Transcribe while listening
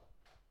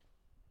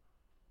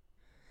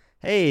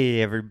Hey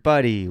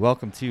everybody,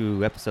 welcome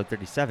to episode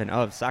 37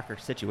 of Soccer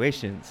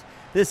Situations.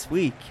 This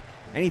week,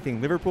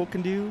 anything Liverpool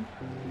can do,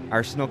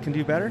 Arsenal can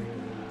do better.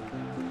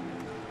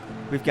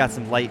 We've got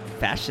some light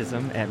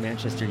fascism at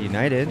Manchester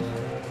United.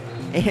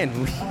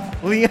 And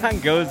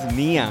Leon goes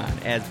neon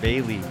as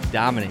Bailey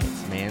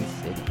dominates Man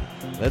City.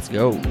 Let's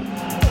go.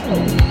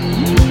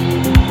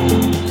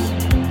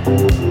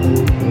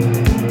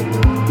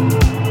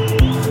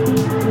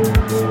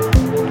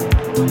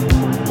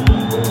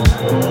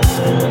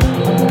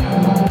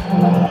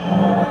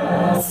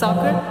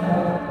 Soccer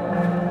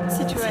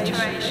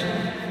situation.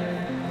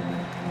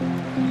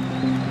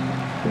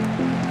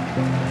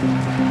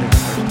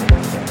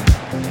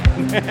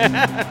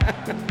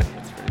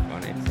 It's pretty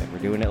funny. We're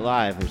doing it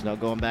live. There's no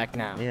going back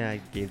now. Yeah,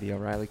 I gave the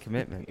O'Reilly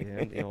commitment.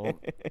 The old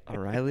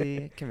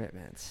O'Reilly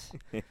commitments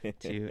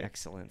to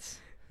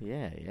excellence.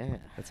 Yeah.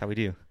 That's how we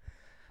do.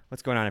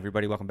 What's going on,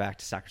 everybody? Welcome back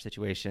to Soccer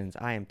Situations.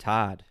 I am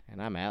Todd. And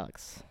I'm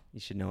Alex. You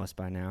should know us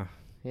by now.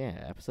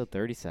 Yeah, episode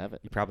 37.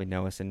 You probably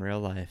know us in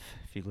real life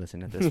if you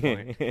listen at this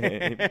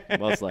point.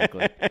 Most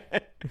likely.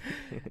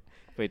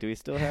 Wait, do we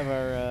still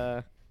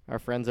have our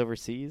friends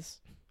overseas?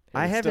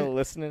 I haven't still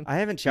listening. I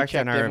haven't checked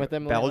on our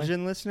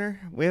Belgian listener.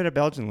 We had a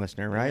Belgian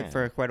listener, right,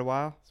 for quite a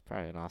while. It's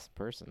probably an awesome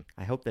person.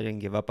 I hope they didn't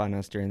give up on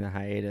us during the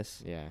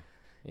hiatus.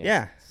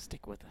 Yeah.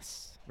 Stick with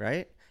us.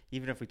 Right?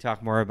 Even if we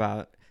talk more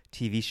about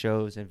TV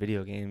shows and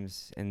video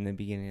games in the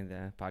beginning of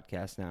the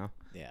podcast now.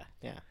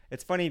 Yeah.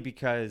 It's funny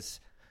because,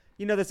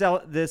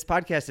 this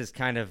podcast is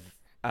kind of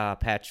a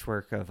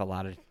patchwork of a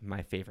lot of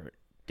my favorite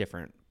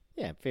different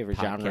favorite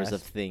podcasts. genres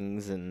of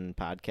things and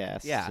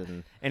podcasts. Yeah,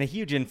 and a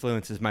huge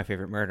influence is My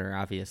Favorite Murder,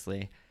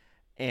 obviously.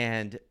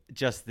 And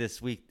just this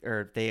week,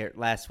 or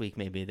last week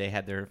maybe, they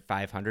had their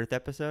 500th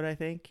episode, I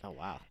think. Oh,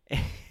 wow.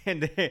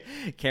 And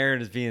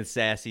Karen is being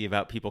sassy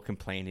about people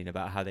complaining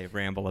about how they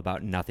ramble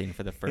about nothing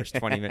for the first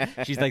 20 minutes.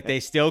 She's like, they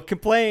still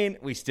complain,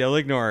 we still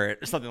ignore it,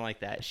 or something like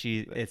that.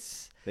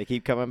 They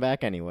keep coming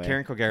back anyway.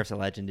 Karen Kilgariff's a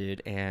legend,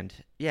 dude. And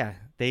yeah,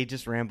 they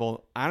just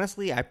ramble.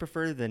 Honestly, I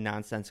prefer the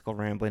nonsensical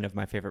rambling of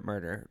My Favorite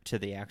Murder to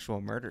the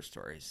actual murder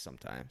stories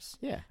sometimes.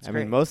 Yeah. It's I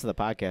great. mean, most of the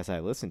podcasts I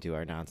listen to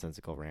are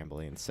nonsensical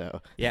rambling,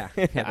 so Yeah.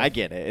 I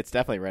get it. It's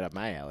definitely right up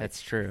my alley.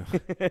 That's true.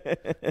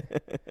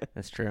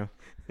 That's true.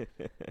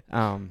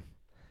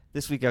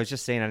 This week I was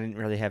just saying I didn't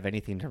really have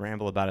anything to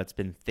ramble about. It's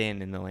been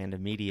thin in the land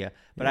of media.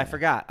 But I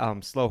forgot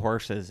Slow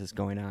Horses is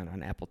going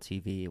on Apple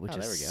TV, which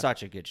is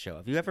such a good show.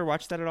 Have you ever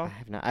watched that at all? I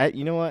have not.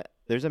 You know what?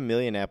 There's a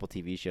million Apple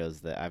TV shows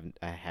that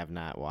I have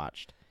not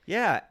watched.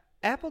 Yeah.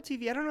 Apple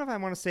TV, I don't know if I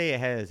want to say it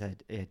has a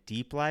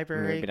deep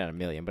library. Maybe not a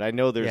million, but I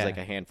know there's like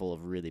a handful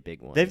of really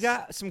big ones. They've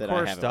got some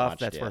core stuff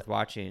that's yet. worth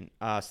watching.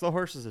 Slow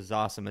Horses is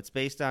awesome. It's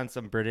based on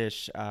some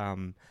British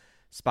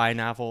spy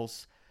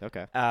novels.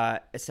 Okay.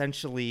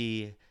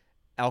 Essentially,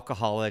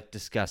 alcoholic,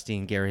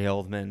 disgusting Gary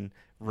Oldman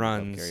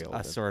runs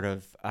a sort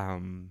of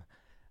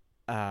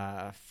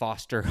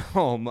foster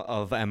home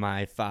of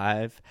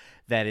MI5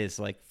 that is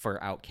like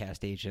for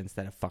outcast agents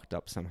that have fucked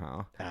up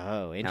somehow.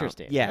 Oh,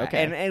 interesting.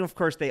 Okay. And of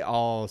course they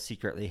all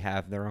secretly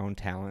have their own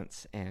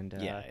talents and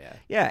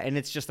and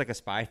it's just like a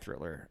spy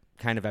thriller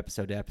kind of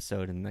episode to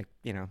episode, and like,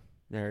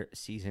 their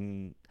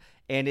season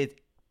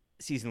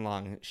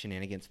long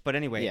shenanigans. But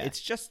anyway, it's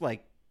just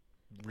like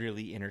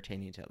really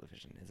entertaining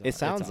television. It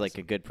sounds awesome. like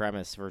a good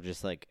premise for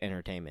just like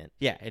entertainment.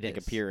 Yeah, it is.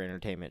 Like a pure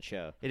entertainment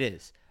show. It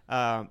is.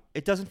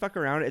 It doesn't fuck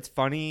around. It's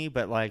funny,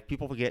 but like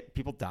people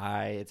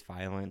die. It's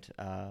violent.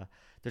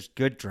 There's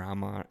good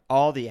drama.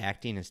 All the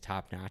acting is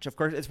top notch. Of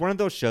course, it's one of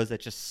those shows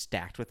that's just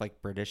stacked with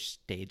like British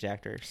stage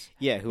actors.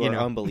 Yeah, who are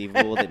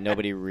unbelievable that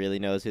nobody really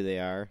knows who they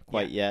are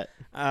quite yet.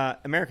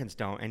 Americans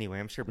don't anyway.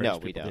 I'm sure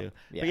British people do.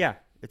 Yeah. But yeah,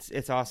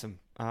 it's awesome.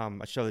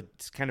 A show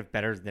that's kind of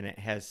better than it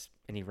has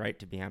any right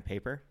to be on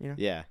paper.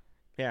 Yeah.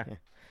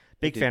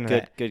 Big fan of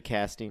that. Good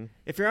casting.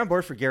 If you're on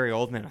board for Gary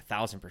Oldman,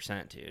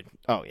 1,000%, dude.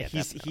 Oh yeah,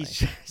 he's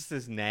just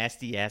this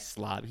nasty ass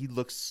slob. He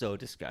looks so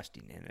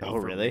disgusting in it. Oh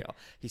really? Real.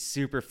 He's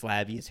super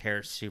flabby. His hair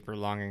is super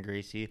long and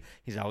greasy.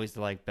 He's always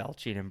like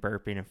belching and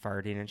burping and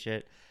farting and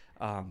shit.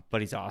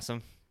 But he's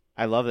awesome.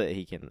 I love that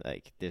he can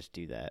like just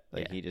do that.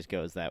 Like he just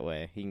goes that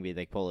way. He can be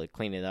like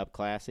clean it up,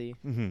 classy,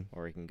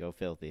 or he can go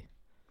filthy.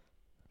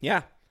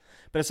 Yeah,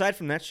 but aside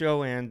from that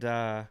show and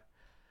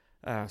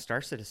Star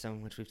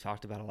Citizen, which we've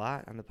talked about a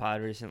lot on the pod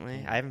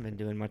recently, I haven't been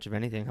doing much of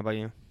anything. How about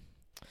you?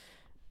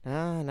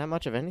 Not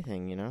much of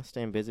anything,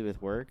 staying busy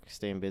with work,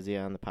 staying busy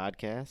on the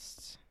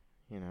podcasts,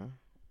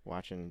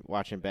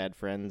 watching Bad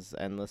Friends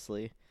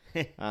endlessly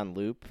on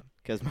loop,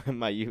 because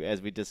my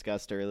as we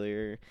discussed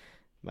earlier,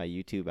 my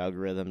YouTube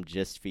algorithm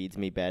just feeds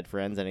me Bad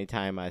Friends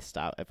anytime I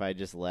stop. If I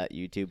just let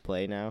YouTube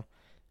play now,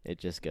 it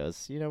just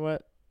goes, you know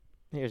what?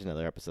 Here's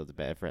another episode of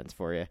Bad Friends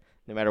for you.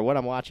 No matter what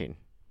I'm watching.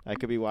 I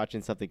could be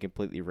watching something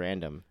completely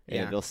random,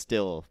 and it'll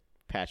still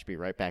patch me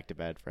right back to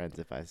Bad Friends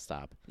if I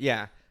stop.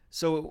 Yeah.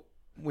 So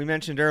we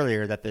mentioned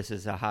earlier that this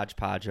is a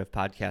hodgepodge of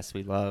podcasts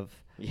we love.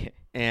 Yeah.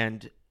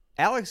 And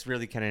Alex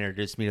really kind of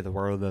introduced me to the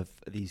world of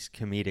these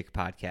comedic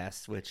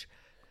podcasts, which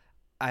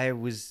I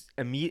was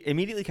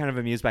immediately kind of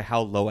amused by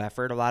how low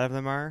effort a lot of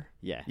them are.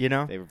 Yeah. You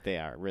know? They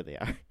are, really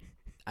are.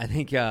 I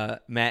think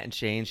Matt and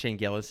Shane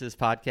Gillis's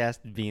podcast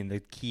being the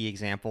key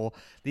example.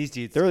 These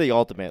dudes, They're the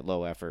ultimate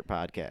low effort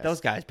podcast.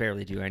 those guys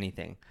barely do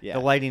anything. Yeah.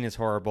 The lighting is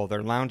horrible.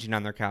 They're lounging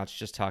on their couch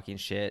just talking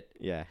shit.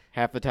 Yeah.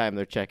 Half the time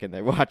they're checking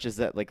their watches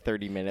at like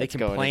 30 minutes. They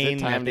complain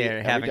that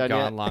they haven't gone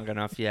yet? long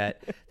enough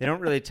yet. They don't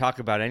really talk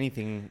about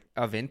anything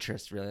of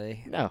interest,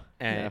 really. No.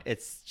 And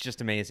it's just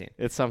amazing.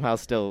 It's somehow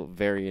still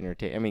very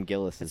entertaining. I mean,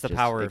 Gillis is the just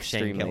power of Shane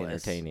extremely Gillis.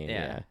 entertaining.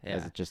 Yeah.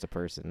 As just a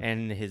person.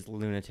 And his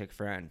lunatic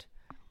friend.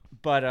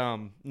 But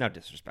no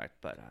disrespect,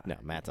 but No,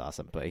 Matt's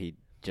awesome, but he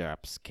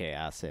drops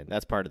chaos in.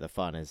 That's part of the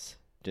fun. It's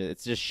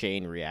just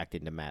Shane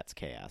reacting to Matt's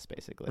chaos,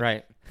 basically.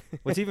 right.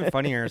 What's even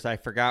funnier is I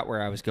forgot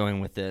where I was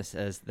going with this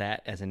as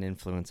an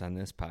influence on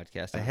this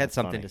podcast. I had that's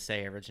something funny. to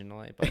say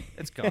originally, but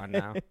it's gone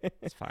now.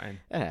 It's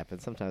fine. That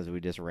happens. Sometimes we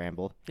just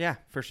ramble. Yeah,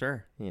 for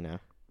sure. You know,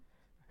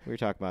 you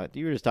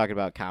were just talking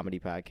about comedy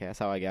podcasts.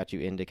 How I got you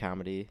into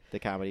comedy, the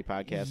comedy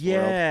podcast world.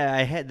 Yeah,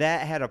 I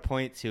had a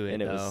point to it,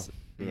 And it though. was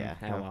yeah.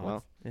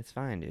 Well, it's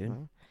fine, dude.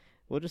 Well,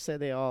 we'll just say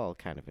they all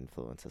kind of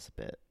influence us a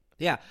bit.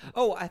 Yeah.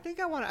 Oh, I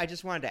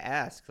just wanted to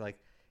ask, like,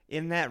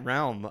 in that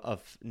realm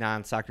of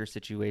non-soccer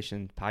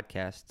situation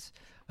podcasts,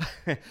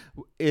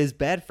 is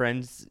Bad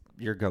Friends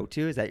your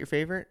go-to? Is that your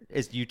favorite?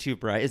 Is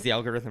YouTube right? Is the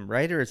algorithm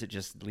right, or is it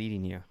just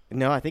leading you?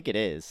 No, I think it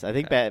is. I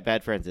think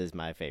Bad Friends is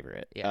my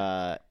favorite.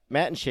 Yeah.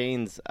 Matt and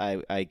Shane's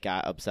I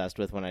got obsessed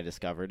with when I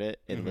discovered it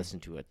and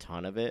listened to a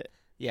ton of it.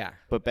 Yeah.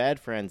 But Bad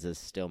Friends is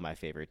still my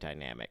favorite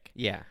dynamic.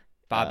 Yeah.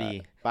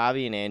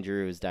 Bobby and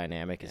Andrew's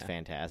dynamic is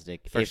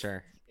fantastic. For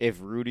sure. If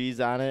Rudy's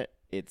on it,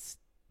 it's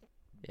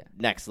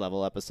next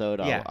level episode.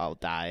 Yeah. I'll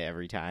die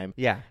every time.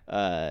 Yeah.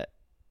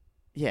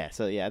 Yeah.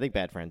 So I think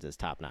Bad Friends is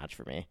top notch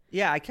for me.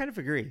 Yeah, I kind of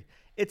agree.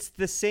 It's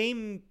the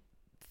same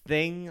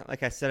thing,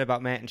 like I said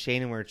about Matt and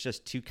Shane, where it's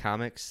just two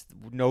comics,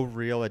 no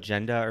real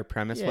agenda or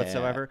premise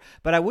whatsoever.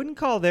 But I wouldn't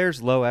call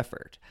theirs low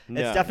effort. No,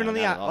 it's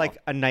definitely not at all. like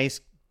a nice,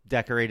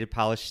 decorated,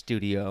 polished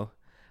studio.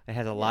 It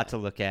has a lot to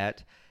look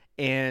at,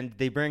 and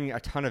they bring a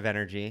ton of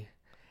energy.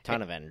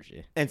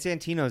 And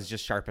Santino's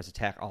just sharp as a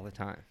tack all the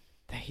time.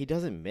 He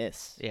doesn't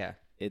miss. Yeah.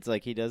 It's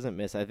like he doesn't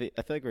miss. I feel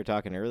like we were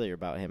talking earlier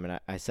about him, and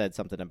I said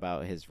something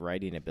about his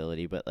writing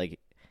ability, but like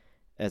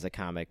as a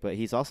comic, but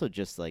he's also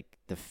just like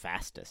the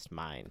fastest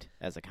mind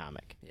as a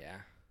comic. Yeah.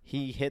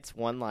 He hits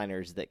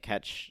one-liners that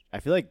catch. I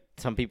feel like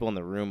some people in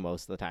the room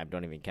most of the time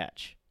don't even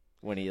catch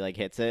when he like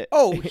hits it.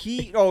 Oh,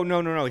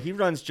 no. He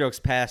runs jokes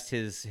past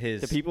his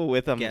The people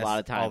with him a guests lot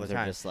of times all the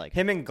time. are just like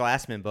him and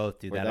Glassman both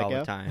do Where'd that that all go?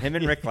 the time. Him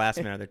and Rick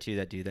Glassman are the two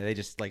that do that. They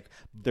just like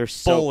they're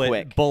so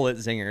quick. bullet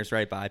zingers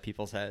right by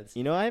people's heads.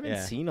 You know, I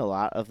haven't seen a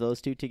lot of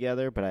those two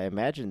together, but I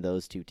imagine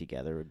those two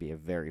together would be a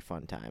very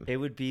fun time. It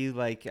would be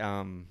like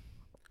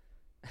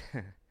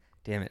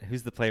damn it,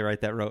 who's the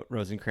playwright that wrote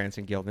Rosencrantz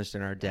and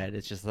Guildenstern Are Dead?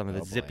 It's just some of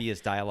the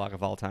zippiest dialogue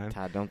of all time.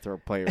 Todd, don't throw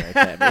playwrights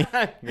at me.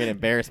 You're going to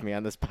embarrass me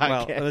on this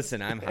podcast. Well,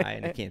 listen, I'm high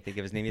and I can't think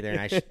of his name either,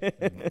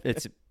 and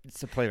it's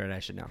a playwright I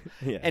should know.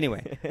 Yeah.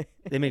 Anyway,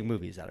 they make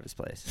movies out of his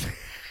plays.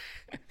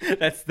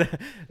 That's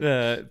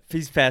the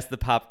he's past the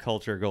pop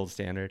culture gold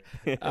standard.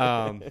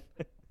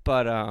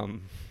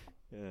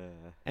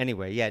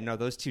 Anyway, yeah, no,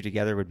 those two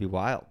together would be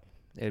wild.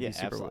 It'd be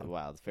super absolutely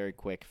wild. It's very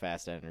quick,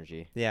 fast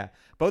energy. Yeah.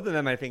 Both of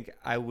them, I think,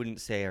 I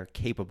wouldn't say are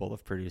capable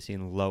of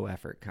producing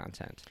low-effort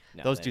content.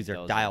 No, those dudes are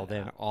those dialed are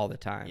in not. all the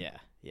time.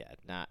 Yeah,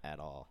 not at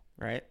all.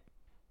 Right?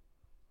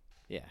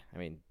 Yeah, I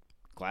mean,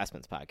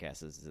 Glassman's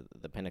podcast is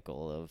the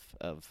pinnacle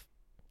of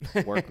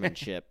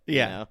workmanship.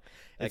 Yeah, you know?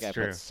 That it's guy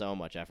true. puts so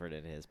much effort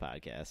into his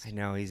podcast. I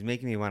know. He's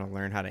making me want to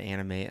learn how to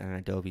animate on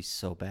Adobe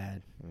so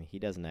bad. I mean, he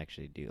doesn't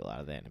actually do a lot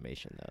of the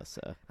animation, though,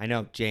 so. I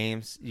know.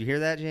 James, you hear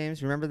that,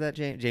 James? Remember that,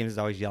 James? James is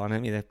always yelling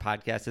at me that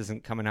podcast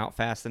isn't coming out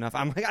fast enough.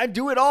 I'm like, I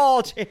do it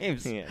all,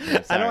 James. Yeah,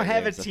 I don't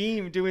have James. a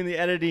team doing the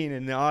editing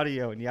and the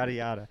audio and yada,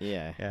 yada.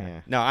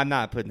 Yeah. No, I'm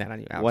not putting that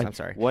on you, Alex. I'm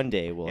sorry. One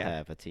day we'll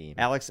have a team.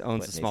 Alex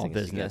owns a putting small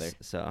these things business,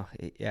 so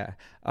yeah.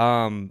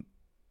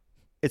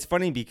 It's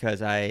funny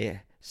because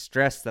I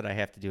stress that I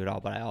have to do it all,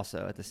 but I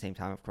also, at the same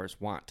time, of course,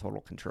 want total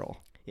control.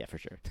 Yeah, for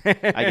sure.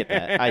 I get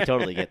that. I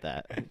totally get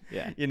that.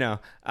 Yeah. You know,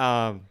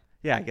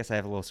 yeah, I guess I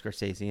have a little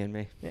Scorsese in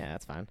me. Yeah,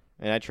 that's fine.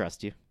 And I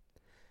trust you.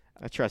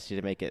 I trust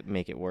you to make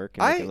it work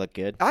and make it look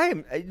good.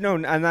 I'm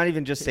not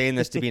even just saying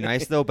this to be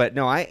nice though, but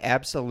no, I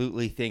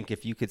absolutely think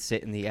if you could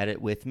sit in the edit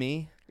with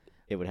me,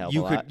 it would help a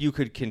lot. You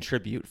could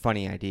contribute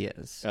funny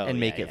ideas and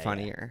make it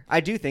funnier. Yeah. I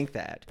do think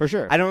that. For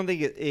sure. I don't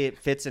think it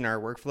fits in our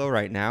workflow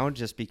right now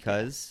just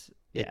because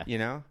you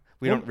know,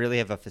 we don't really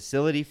have a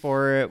facility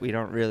for it. We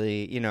don't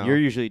really, you know. You're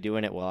usually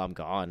doing it while I'm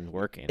gone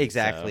working.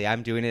 Exactly. So.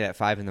 I'm doing it at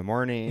 5 a.m.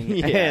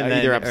 Yeah,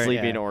 either I'm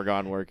sleeping or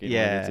gone working.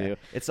 Yeah,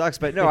 it sucks.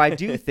 But no, I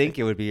do think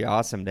it would be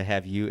awesome to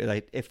have you,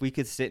 like, if we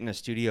could sit in a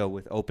studio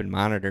with open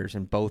monitors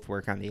and both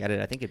work on the edit.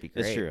 I think it'd be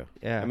great. It's true.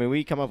 Yeah. I mean,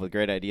 we come up with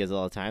great ideas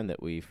all the time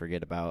that we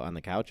forget about on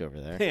the couch over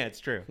there. Yeah,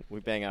 it's true. We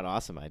bang out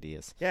awesome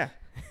ideas. Yeah.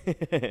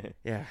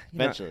 Yeah.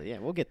 Eventually,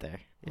 we'll get there.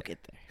 We'll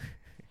get there.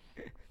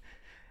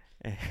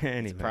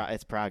 Anyway.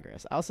 It's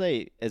progress. I'll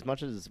say, as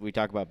much as we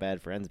talk about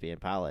Bad Friends being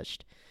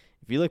polished,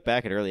 if you look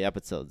back at early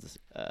episodes,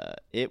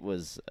 it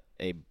was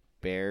a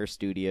bare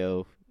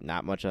studio,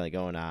 not much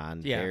going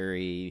on,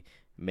 very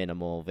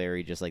minimal,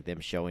 very just like them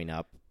showing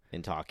up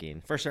and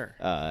talking. For sure.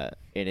 And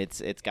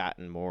it's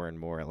gotten more and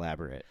more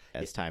elaborate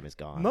as time has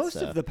gone. Most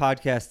of the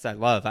podcasts I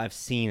love, I've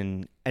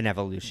seen an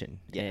evolution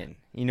in.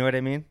 You know what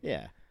I mean?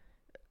 Yeah.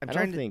 I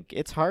don't think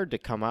it's hard to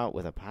come out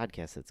with a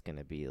podcast that's going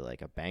to be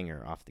like a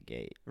banger off the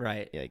gate.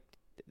 Right. Like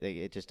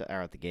it just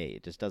out the gate.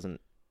 It just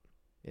doesn't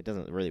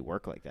really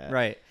work like that.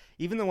 Right.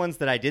 Even the ones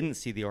that I didn't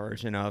see the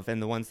origin of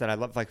and the ones that I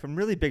love, like from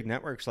really big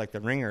networks like The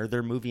Ringer,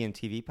 their movie and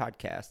TV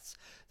podcasts,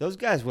 those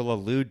guys will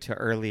allude to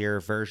earlier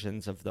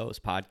versions of those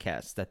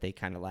podcasts that they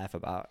kind of laugh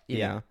about, you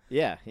know?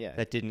 Yeah.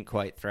 That didn't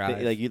quite thrive.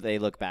 They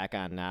look back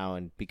on now,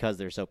 and because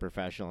they're so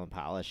professional and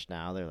polished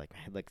now, they're like,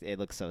 it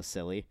looks so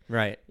silly.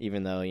 Right.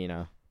 Even though,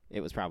 it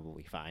was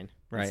probably fine.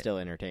 Right. It's still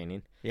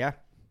entertaining. Yeah.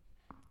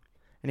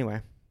 Anyway.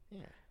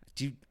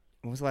 Yeah.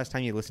 When was the last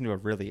time you listened to a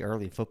really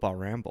early football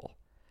ramble?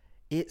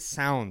 It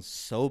sounds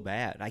so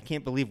bad. I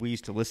can't believe we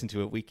used to listen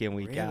to it week in,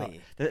 week out.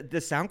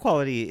 The sound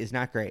quality is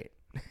not great.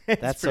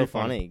 That's so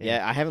funny.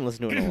 Yeah, I haven't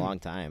listened to it in a long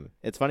time.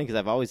 It's funny because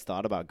I've always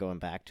thought about going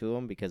back to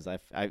them because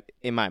I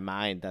in my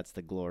mind, that's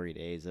the glory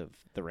days of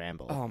the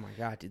ramble. Oh, my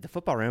God, dude. The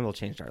football ramble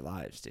changed our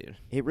lives, dude.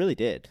 It really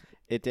did.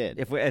 It did.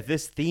 If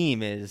this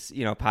theme is,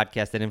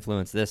 podcast that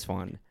influenced this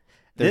one,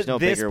 there's no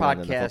bigger one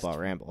than the podcast football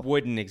ramble.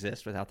 Wouldn't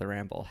exist without the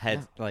ramble.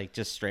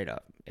 Just straight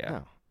up. Yeah.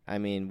 No. I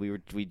mean,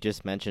 we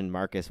just mentioned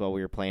Marcus while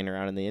we were playing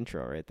around in the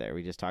intro right there.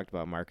 We just talked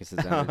about Marcus's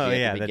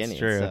energy at the beginning. That's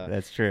true. So,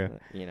 that's true.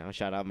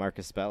 Shout out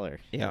Marcus Speller.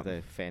 Yeah.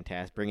 The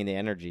fantastic, bringing the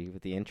energy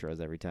with the intros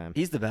every time.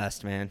 He's the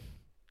best, man.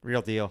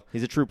 Real deal.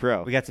 He's a true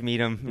pro. We got to meet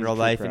him in real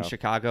life in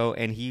Chicago,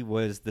 and he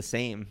was the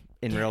same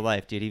in real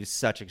life, dude. He was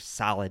such a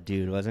solid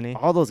dude, wasn't he?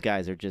 All those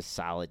guys are just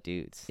solid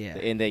dudes. Yeah.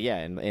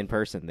 And in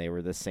person, they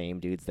were the same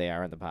dudes they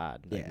are in the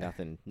pod. Like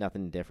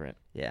nothing different.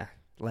 Yeah.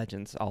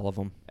 Legends, all of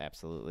them.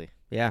 Absolutely.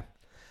 Yeah.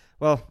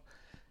 Well,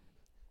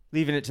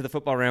 leaving it to the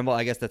football ramble,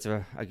 I guess that's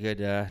a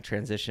good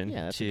transition.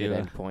 Yeah, that's to a good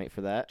end point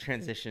for that.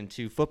 Transition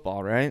to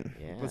football, right?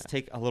 Yeah. Let's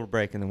take a little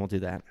break, and then we'll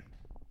do that.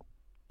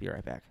 Be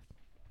right back.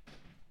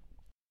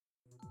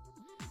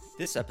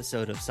 This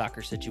episode of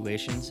Soccer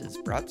Situations is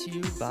brought to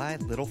you by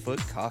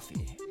Littlefoot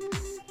Coffee.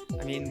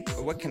 I mean,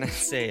 what can I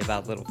say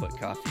about Littlefoot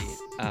Coffee?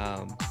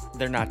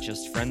 They're not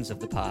just friends of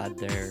the pod,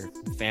 they're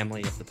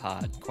family of the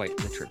pod, quite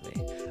literally.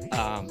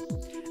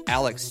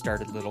 Alex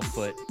started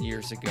Littlefoot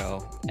years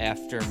ago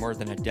after more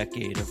than a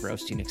decade of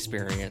roasting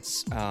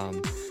experience,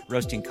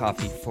 roasting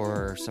coffee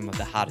for some of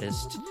the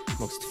hottest,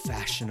 most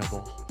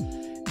fashionable,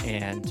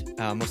 and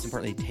most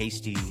importantly,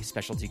 tasty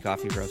specialty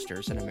coffee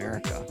roasters in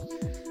America.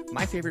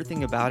 My favorite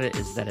thing about it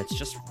is that it's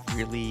just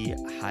really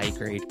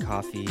high-grade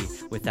coffee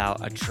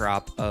without a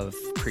drop of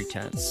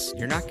pretense.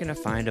 You're not going to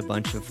find a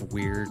bunch of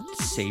weird,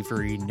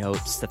 savory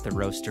notes that the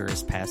roaster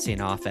is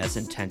passing off as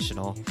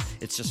intentional.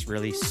 It's just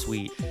really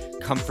sweet,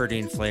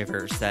 comforting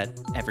flavors that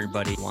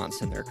everybody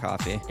wants in their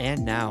coffee.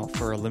 And now,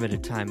 for a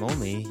limited time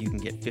only, you can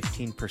get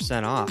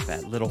 15% off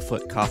at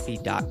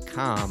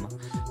littlefootcoffee.com.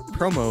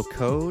 Promo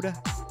code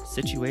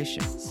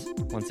Situations.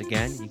 Once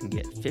again, you can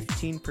get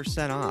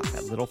 15% off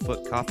at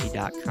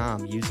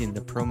littlefootcoffee.com using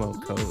the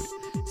promo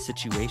code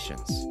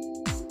Situations.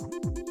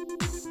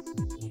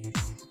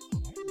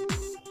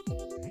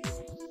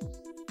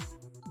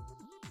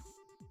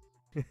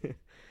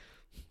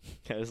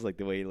 I just like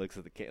the way he looks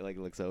at the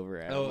looks over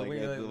at him,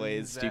 the way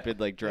his stupid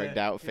drugged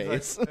out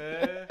face.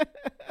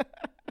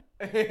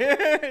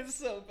 It's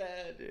so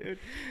bad,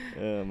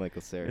 dude.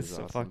 Michael Cera is so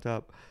awesome. fucked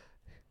up.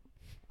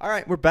 All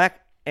right, we're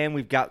back, and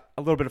we've got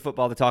a little bit of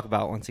football to talk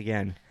about once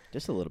again.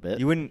 Just a little bit.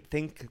 You wouldn't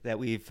think that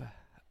we've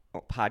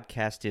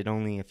podcasted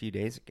only a few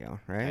days ago,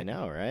 right? I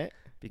know, right?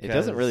 Because it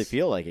doesn't really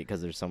feel like it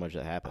because there's so much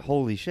that happened.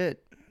 Holy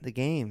shit, the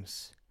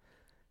games.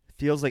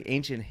 Feels like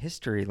ancient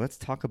history. Let's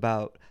talk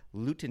about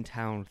Luton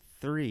Town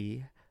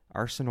 3,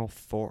 Arsenal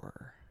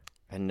 4.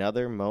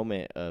 Another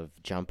moment of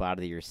jump out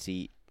of your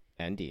seat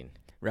ending.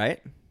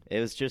 Right? It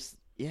was just,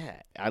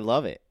 I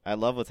love it. I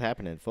love what's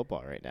happening in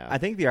football right now. I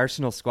think the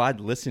Arsenal squad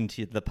listened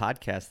to the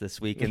podcast this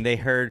week, and they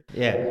heard,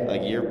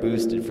 you're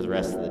boosted for the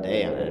rest of the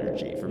day on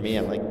energy. For me,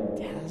 I'm like,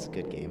 that's a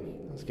good game.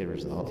 That's a good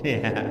result.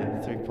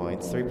 Yeah. 3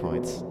 points.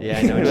 Yeah,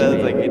 I know what you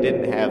mean. It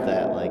didn't have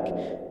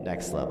that,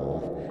 next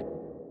level.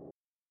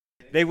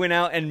 They went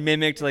out and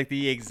mimicked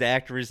the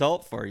exact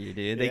result for you,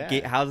 dude.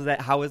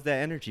 How was that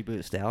energy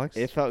boost, Alex?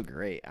 It felt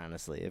great,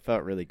 honestly. It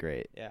felt really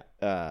great.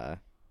 Yeah.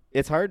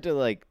 It's hard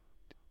to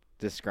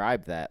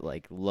describe that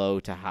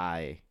low to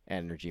high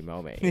energy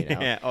moment, you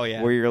know? Yeah. Oh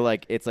yeah. Where you're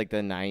it's the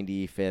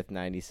 95th,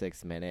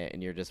 96th minute,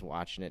 and you're just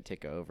watching it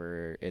tick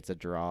over. It's a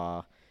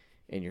draw,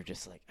 and you're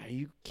just like, are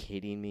you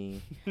kidding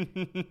me?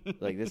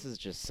 This is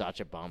just such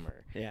a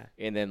bummer. Yeah.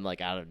 And then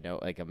out of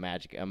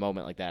a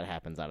moment like that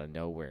happens out of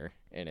nowhere,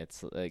 and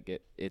it's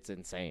it's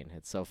insane.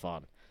 It's so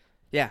fun.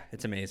 Yeah,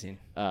 it's amazing.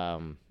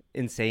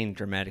 Insane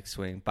dramatic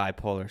swing,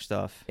 bipolar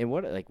stuff. And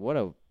what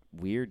a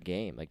weird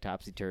game,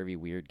 topsy turvy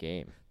weird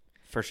game.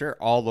 for sure,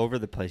 all over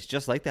the place,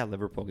 just like that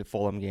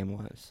Liverpool-Fulham game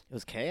was. It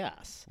was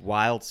chaos.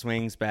 Wild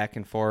swings back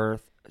and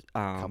forth.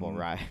 Couple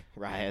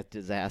riot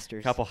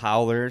disasters. Couple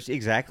howlers.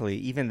 Exactly.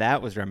 Even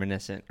that was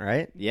reminiscent,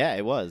 right? Yeah,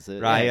 it was.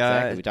 Raya,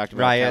 exactly. We talked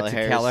about Raya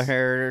to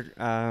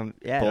Kelleher.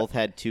 Both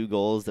had 2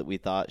 goals that we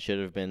thought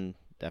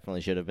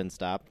definitely should have been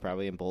stopped,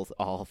 probably in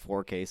all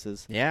 4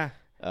 cases. Yeah.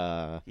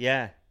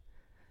 Yeah,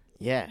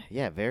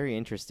 very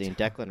interesting.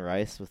 Declan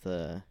Rice with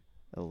a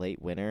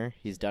late winner.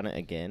 He's done it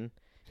again.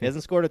 He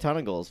hasn't scored a ton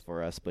of goals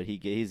for us, but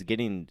he's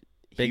getting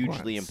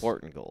hugely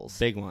important goals.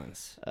 Big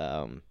ones.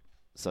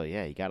 So,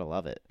 yeah, you got to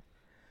love it.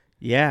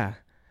 Yeah.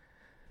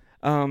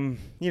 In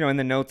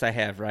the notes I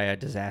have Raya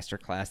disaster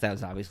class. That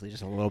was obviously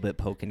just a little bit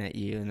poking at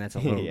you, and that's a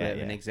little bit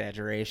of an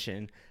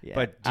exaggeration. Yeah.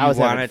 But I was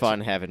having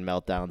fun having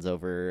meltdowns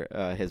over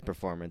his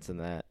performance in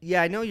that.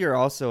 Yeah, I know you're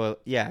also,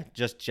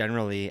 just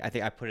generally, I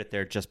think I put it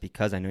there just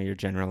because I know you're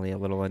generally a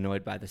little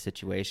annoyed by the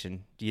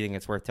situation. Do you think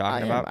it's worth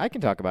talking about? I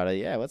can talk about it.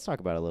 Yeah, let's talk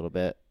about it a little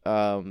bit.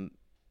 I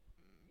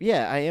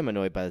am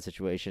annoyed by the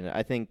situation.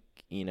 I think,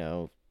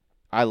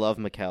 I love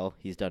Mikel.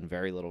 He's done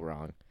very little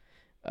wrong.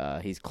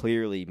 He's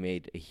clearly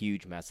made a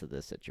huge mess of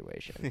this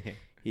situation.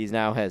 He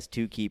now has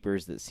 2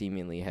 keepers that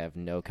seemingly have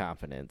no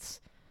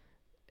confidence,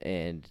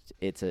 and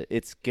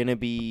it's gonna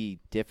be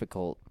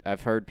difficult.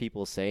 I've heard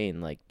people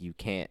saying like you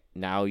can't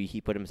now. He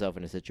put himself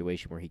in a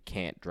situation where he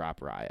can't drop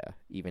Raya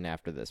even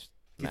after this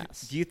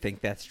mess. Do you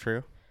think that's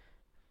true?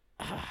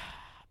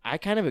 I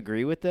kind of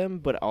agree with them,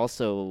 but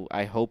also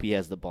I hope he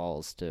has the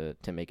balls to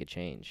make a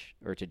change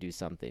or to do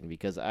something,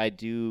 because I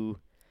don't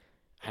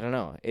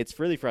know. It's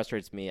really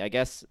frustrates me. I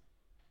guess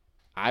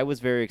I was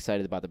very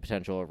excited about the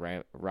potential of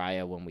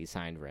Raya when we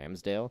signed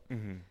Ramsdale.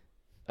 Mm-hmm.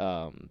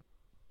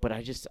 But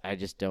I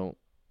just don't.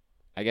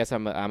 I guess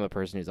I'm a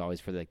person who's always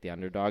for the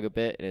underdog a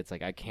bit, and it's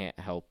like I can't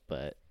help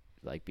but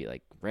be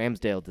like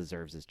Ramsdale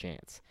deserves his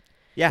chance.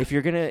 Yeah. If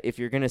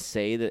you're gonna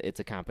say that it's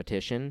a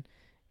competition,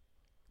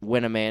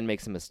 when a man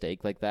makes a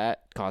mistake like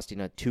that,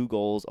 costing 2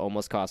 goals,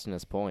 almost costing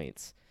us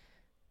points,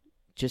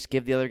 just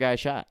give the other guy a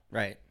shot.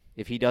 Right.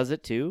 If he does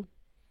it too,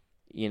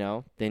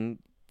 then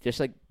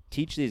just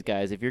teach these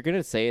guys, if you're going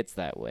to say it's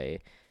that way,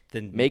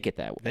 then make it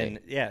that way.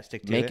 Then,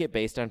 stick to it. Make it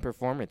based on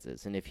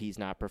performances. And if he's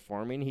not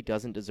performing, he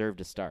doesn't deserve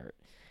to start.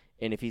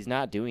 And if he's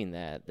not doing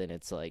that, then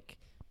it's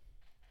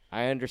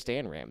I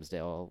understand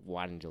Ramsdale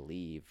wanting to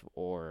leave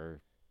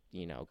or,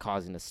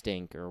 causing a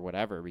stink or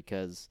whatever,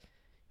 because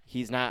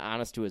he's not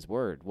honest to his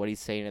word. What he's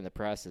saying in the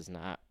press is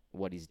not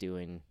what he's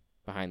doing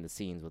behind the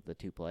scenes with the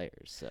 2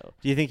 players. So,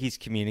 do you think he's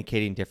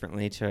communicating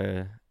differently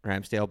to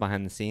Ramsdale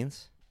behind the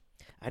scenes?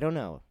 I don't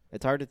know.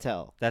 It's hard to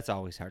tell. That's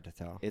always hard to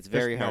tell. It's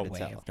very hard to tell.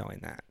 There's no way of knowing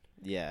that.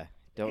 Yeah.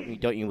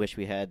 Don't you wish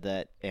we had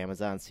that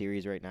Amazon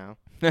series right now?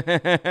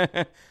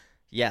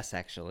 Yes,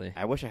 actually.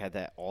 I wish I had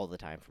that all the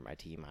time for my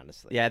team,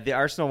 honestly. Yeah, the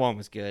Arsenal one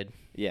was good.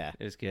 Yeah.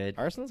 It was good.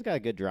 Arsenal's got a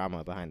good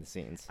drama behind the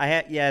scenes.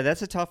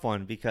 That's a tough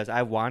one because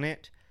I want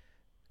it.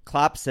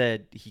 Klopp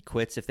said he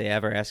quits if they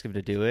ever ask him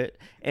to do it,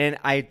 and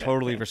I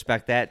totally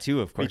respect that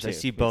too. Of course, I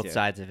see both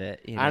sides of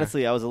it.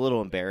 Honestly, I was a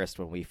little embarrassed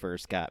when we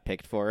first got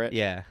picked for it.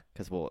 Yeah,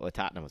 because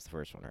Tottenham was the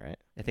first one, right?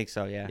 I think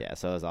so. Yeah. Yeah,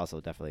 so I was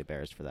also definitely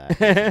embarrassed for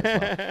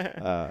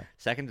that.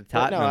 Second to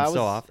Tottenham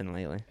so often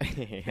lately.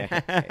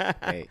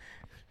 Hey.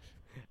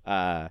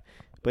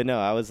 But no,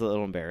 I was a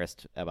little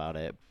embarrassed about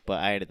it, but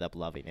I ended up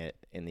loving it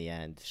in the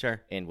end.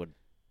 Sure, and would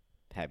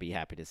be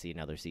happy to see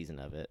another season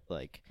of it.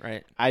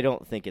 Right. I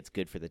don't think it's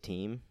good for the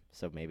team,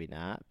 so maybe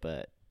not,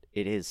 but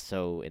it is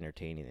so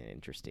entertaining and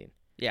interesting.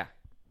 Yeah.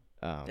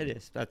 It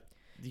is.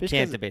 You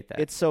can't debate that.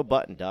 It's so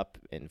buttoned up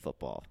in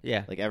football.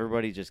 Yeah.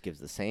 Everybody just gives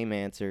the same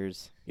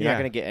answers. You're not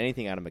going to get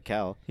anything out of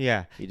Mikel.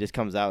 Yeah. He just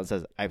comes out and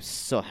says, I'm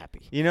so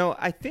happy.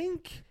 I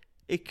think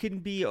it can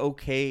be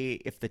okay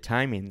if the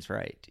timing's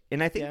right.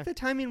 And I think the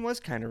timing was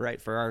kind of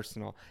right for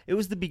Arsenal. It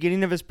was the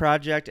beginning of his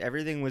project.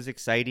 Everything was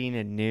exciting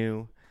and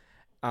new.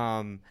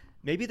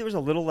 Maybe there was a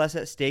little less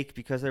at stake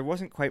because there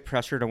wasn't quite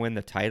pressure to win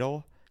the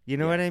title. You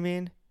know what I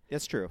mean?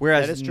 That's true.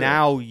 Whereas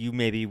now you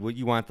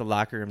want the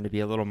locker room to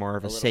be a little more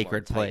of a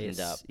sacred place.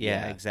 Up.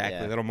 Yeah, exactly.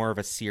 Yeah. A little more of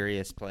a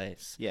serious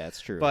place. Yeah,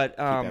 it's true. But keep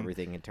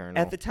everything internal.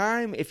 At the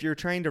time, if you're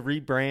trying to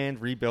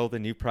rebrand, rebuild a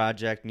new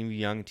project, new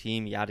young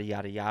team, yada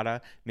yada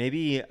yada,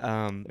 maybe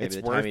it's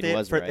worth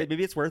it.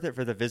 Maybe it's worth it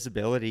for the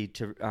visibility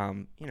to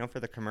for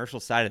the commercial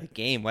side of the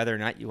game, whether or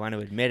not you want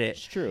to admit it.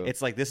 It's true.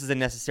 It's like this is a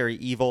necessary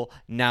evil.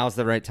 Now's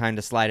the right time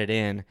to slide it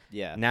in.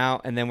 Yeah. Now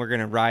and then we're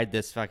gonna ride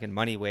this fucking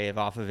money wave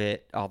off of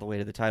it all the way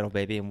to the title,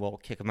 baby, and we'll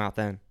kick them out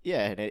then.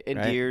 Yeah, and it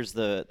endears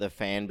the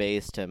fan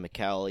base to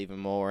Mikel even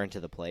more and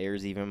to the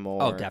players even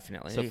more. Oh,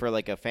 definitely. So for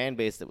a fan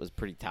base that was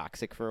pretty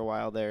toxic for a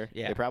while there,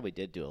 they probably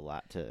did do a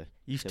lot to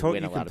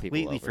win a lot of people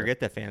over. You completely forget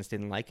that fans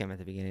didn't like him at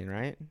the beginning,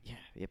 right?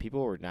 Yeah,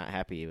 people were not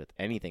happy with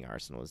anything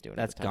Arsenal was doing.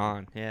 That's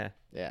gone, Yeah.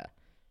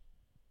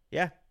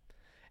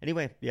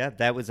 Anyway,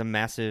 that was a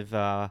massive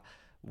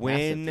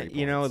win. Massive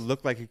it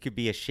looked like it could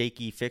be a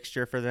shaky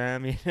fixture for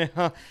them.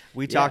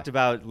 We talked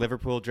about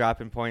Liverpool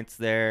dropping points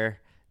there.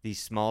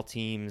 these small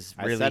teams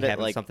I really said it,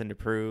 having like, something to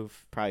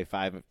prove. Probably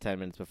 5-10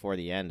 minutes before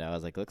the end, I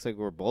was like, looks like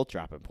we're both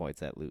dropping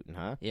points at Luton,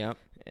 huh? Yep.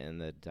 And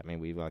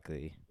we got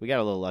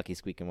a little lucky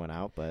squeaking one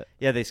out, but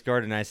Yeah, they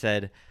scored, and I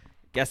said,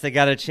 guess they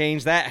got to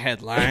change that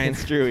headline.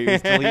 it's true. He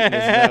was deleting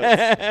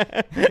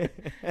his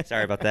notes.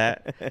 Sorry about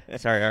that.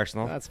 Sorry,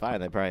 Arsenal. That's fine.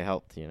 They probably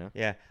helped,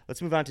 Yeah.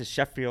 Let's move on to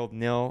Sheffield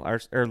 0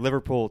 or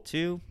Liverpool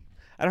 2.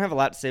 I don't have a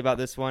lot to say about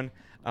this one.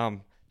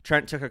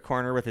 Trent took a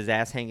corner with his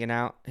ass hanging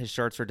out. His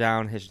shorts were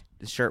down. His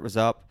shirt was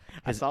up.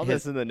 I saw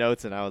this in the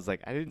notes, and I was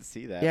like, I didn't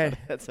see that. Yeah.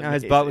 That's No,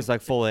 his butt was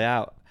like fully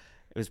out.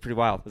 It was pretty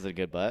wild. Was it a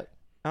good butt?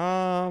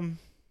 Um,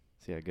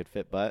 Is he a good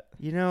fit butt?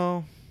 you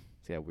know,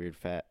 Is he a weird,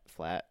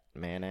 flat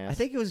man ass? I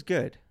think it was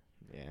good.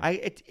 Yeah.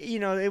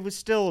 It was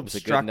still Was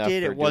it good enough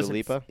obstructed. for It wasn't. Dua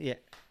Lipa? Yeah.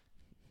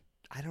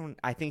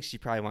 I think she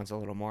probably wants a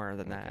little more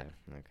than that.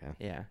 Okay.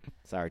 Yeah.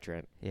 Sorry,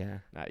 Trent. Yeah.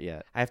 Not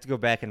yet. I have to go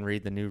back and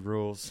read the new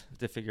rules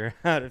to figure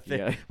out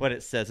what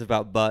it says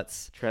about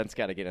butts. Trent's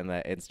got to get in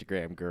that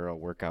Instagram girl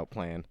workout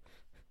plan.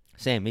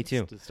 Same, me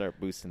too. To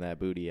start boosting that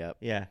booty up.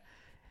 Yeah.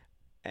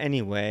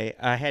 Anyway,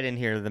 I had in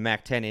here the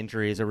Mac 10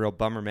 injury is a real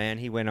bummer, man.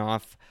 He went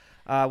off,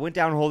 went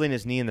down holding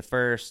his knee in the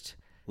first.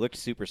 Looked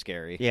super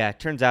scary. Yeah,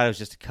 turns out it was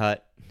just a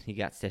cut. He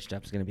got stitched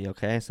up. It's going to be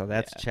okay. So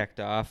that's checked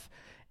off.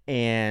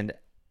 And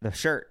the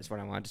shirt is what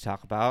I wanted to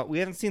talk about. We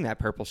haven't seen that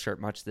purple shirt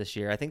much this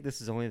year. I think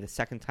this is only the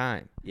second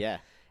time. Yeah.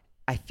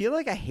 I feel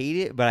like I hate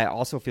it, but I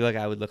also feel like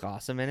I would look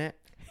awesome in it.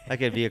 Like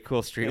it'd be a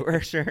cool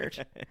streetwear shirt.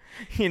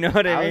 You know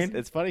what I mean?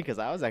 It's funny because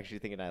I was actually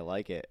thinking I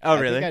like it. Oh,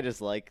 really? I think I just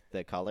like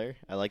the color.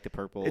 I like the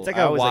purple. It's like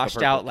I a always washed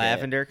purple out kit.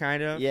 lavender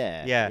kind of.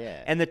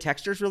 Yeah. And the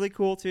texture's really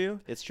cool too.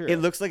 It's true. It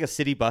looks like a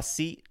city bus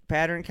seat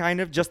pattern kind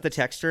of, just the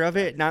texture of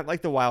it, not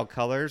like the wild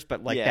colors,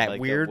 but like that like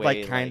the weird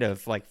way, kind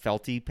of like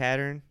felty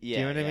pattern. Yeah, Do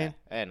you know what I mean?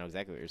 I know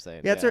exactly what you're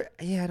saying.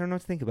 Yeah, I don't know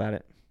what to think about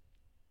it.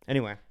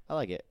 Anyway. I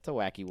like it. It's a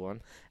wacky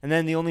one. And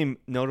then the only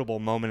notable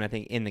moment I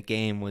think in the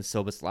game was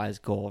Soboslai's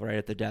goal right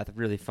at the death.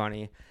 Really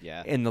funny.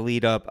 Yeah. In the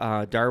lead up,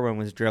 Darwin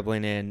was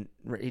dribbling in.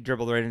 He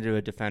dribbled right into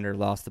a defender,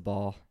 lost the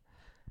ball,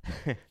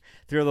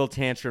 threw a little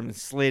tantrum, and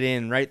slid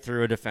in right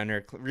through a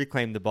defender,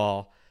 reclaimed the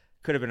ball.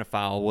 Could have been a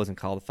foul. Wasn't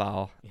called a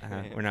foul.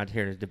 We're not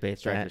here to debate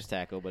Striker's that.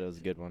 tackle, but it was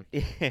a good one.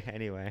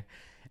 Anyway,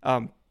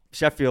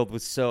 Sheffield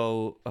was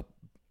so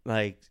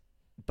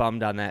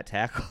bummed on that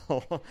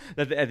tackle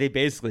that they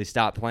basically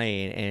stopped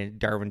playing, and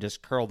Darwin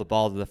just curled the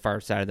ball to the far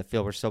side of the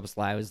field where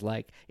Soboslai was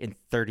like in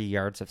 30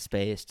 yards of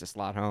space to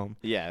slot home.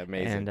 Yeah,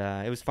 amazing.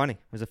 And it was funny.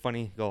 It was a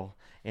funny goal.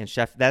 And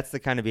that's the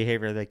kind of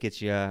behavior that gets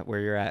you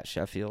where you're at,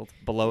 Sheffield,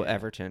 below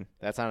Everton.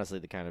 That's honestly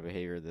the kind of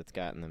behavior that's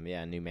gotten them,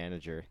 new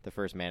manager, the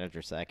first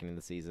manager sacking in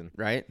the season.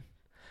 Right?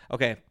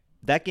 Okay,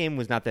 that game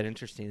was not that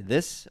interesting.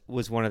 This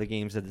was one of the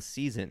games of the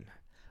season.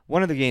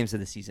 One of the games of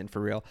the season,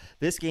 for real.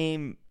 This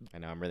game... I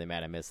know, I'm really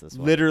mad I missed this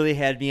one. Literally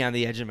had me on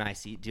the edge of my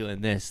seat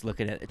doing this,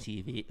 looking at the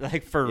TV.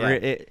 Like, for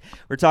real.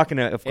 We're talking,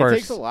 of course... It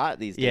takes a lot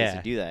these days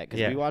to do that,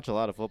 because we watch a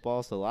lot of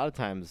football, so a lot of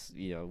times,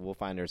 we'll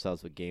find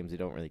ourselves with games we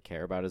don't really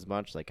care about as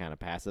much, like kind of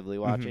passively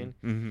watching.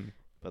 Mm-hmm.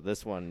 But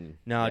this one...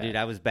 No, dude,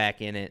 I was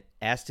back in it.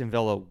 Aston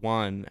Villa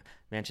 1,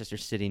 Manchester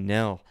City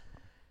 0.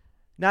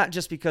 Not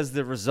just because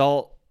the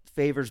result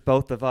favors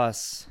both of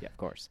us. Yeah, of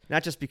course.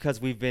 Not just because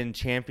we've been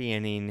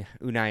championing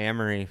Unai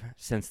Emery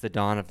since the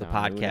dawn of the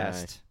podcast.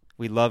 Unai.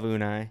 We love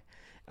Unai.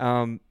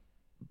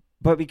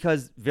 But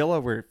because Villa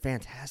were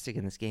fantastic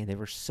in this game. They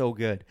were so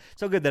good.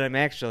 So good that I'm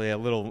actually a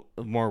little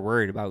more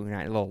worried about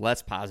Unai, a little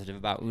less positive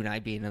about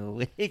Unai being in the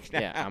league now.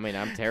 Yeah, I mean,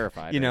 I'm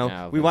terrified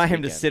now, we want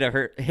him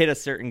to hit a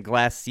certain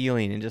glass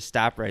ceiling and just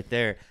stop right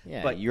there.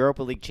 Yeah, but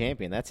Europa League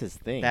champion, that's his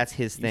thing. That's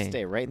his thing. You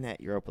stay right in that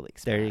Europa League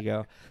spot. There you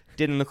go.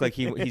 Didn't look like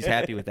he's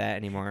happy with that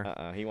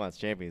anymore. He wants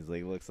Champions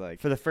League, looks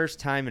like. For the first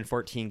time in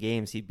 14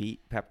 games, he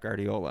beat Pep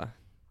Guardiola.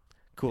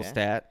 Cool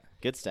stat.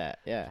 Good stat,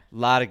 yeah. A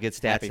lot of good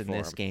stats in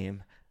this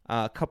game.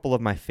 A couple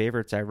of my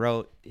favorites I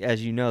wrote.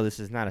 As you know, this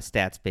is not a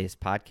stats-based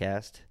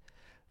podcast,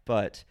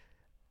 but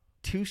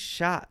 2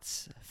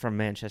 shots from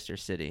Manchester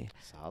City.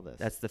 Saw this.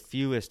 That's the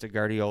fewest a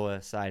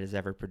Guardiola side has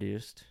ever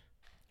produced.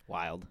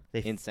 Wild.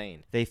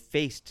 Insane. They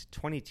faced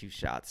 22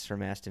 shots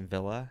from Aston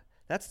Villa.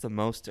 That's the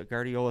most a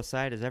Guardiola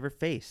side has ever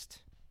faced.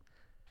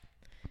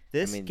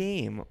 This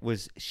game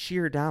was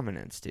sheer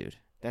dominance, dude.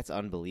 That's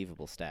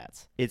unbelievable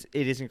stats. It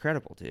is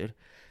incredible, dude.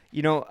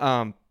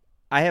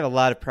 I have a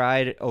lot of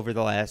pride over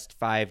the last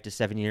 5 to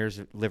 7 years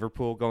of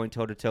Liverpool going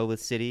toe-to-toe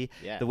with City.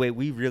 Yeah. The way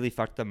we really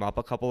fucked them up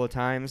a couple of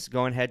times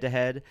going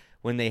head-to-head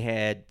when they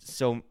had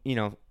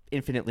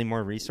infinitely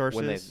more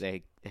resources. When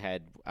they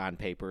had, on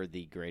paper,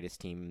 the greatest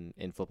team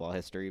in football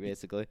history,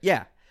 basically.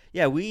 Yeah.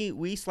 Yeah,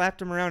 we slapped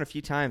them around a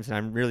few times, and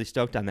I'm really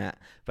stoked on that.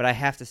 But I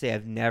have to say,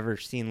 I've never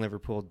seen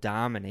Liverpool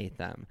dominate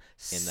them,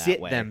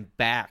 sit them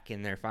back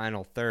in their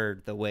final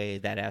third the way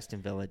that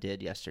Aston Villa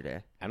did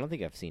yesterday. I don't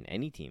think I've seen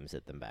any team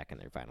sit them back in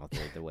their final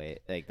third the way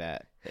like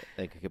that,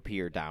 like a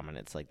pure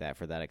dominance like that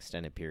for that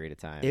extended period of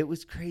time. It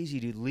was crazy,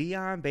 dude.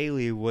 Leon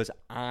Bailey was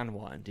on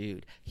one,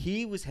 dude.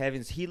 He was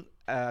having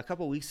a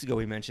couple weeks ago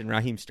we mentioned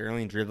Raheem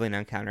Sterling dribbling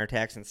on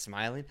counterattacks and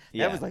smiling.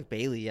 That was like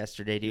Bailey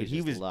yesterday, dude.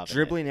 He was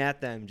dribbling at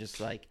them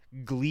just like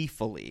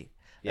gleefully.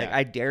 Yeah. Like,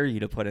 I dare you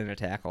to put in a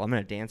tackle. I'm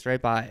going to dance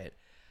right by it.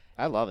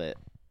 I love it.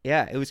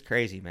 Yeah, it was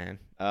crazy, man.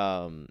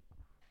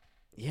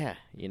 Yeah,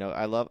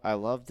 I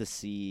love to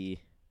see.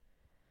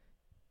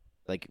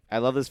 Like, I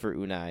love this for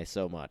Unai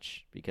so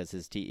much because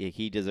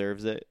he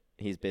deserves it.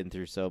 He's been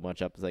through so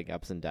much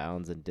ups and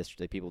downs and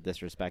people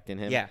disrespecting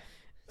him. Yeah,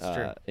 it's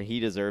true. And he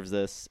deserves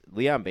this.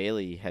 Leon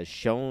Bailey has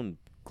shown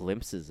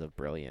glimpses of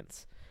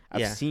brilliance.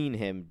 I've seen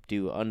him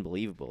do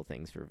unbelievable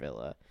things for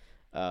Villa.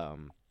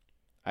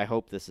 I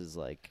hope this is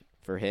like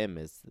for him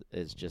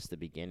is just the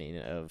beginning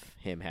of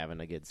him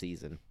having a good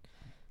season.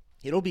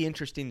 It'll be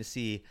interesting to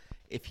see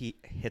if he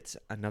hits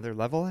another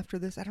level after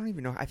this. I don't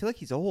even know. I feel like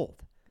he's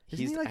old.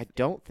 I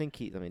don't think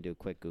let me do a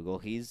quick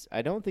Google.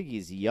 I don't think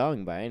he's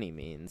young by any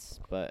means,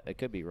 but I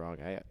could be wrong.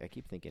 I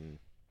keep thinking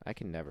I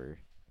can never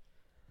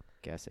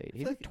guess age.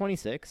 He's like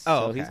 26.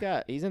 Oh, so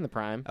okay. he's in the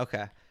prime.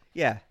 Okay.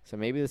 Yeah. So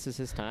maybe this is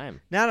his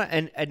time. Not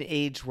an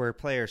age where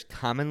players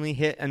commonly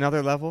hit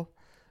another level,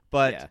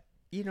 but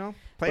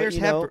players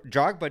have.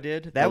 Drogba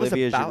did. That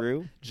Olivier was about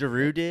Giroud.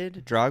 Giroud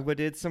did. Drogba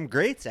did. Some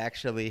greats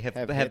actually have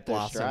hit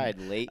blossomed. their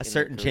stride late. A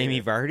certain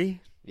Jamie Vardy.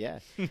 Yeah.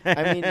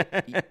 I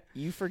mean,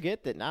 you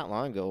forget that not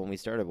long ago when we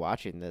started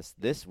watching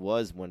this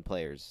was when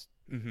players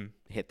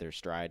hit their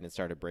stride and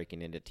started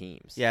breaking into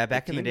teams. Yeah,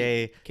 back in the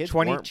day, kids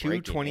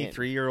 22,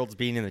 23-year-olds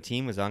being in the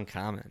team was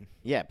uncommon.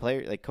 Yeah,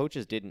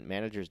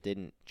 managers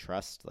didn't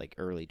trust like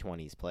early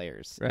 20s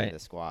players in the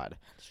squad.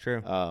 It's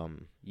true.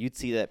 You'd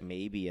see that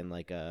maybe in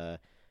like a,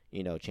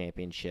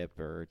 championship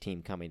or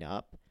team coming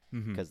up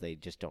because they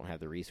just don't have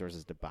the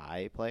resources to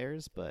buy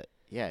players. But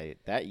yeah,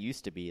 that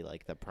used to be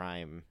like the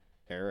prime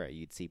era.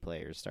 You'd see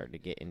players starting to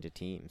get into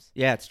teams.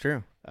 Yeah, it's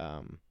true.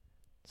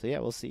 So yeah,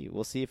 we'll see.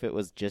 We'll see if it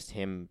was just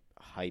him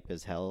hype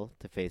as hell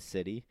to face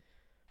City,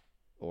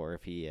 or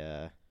if he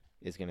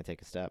is going to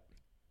take a step.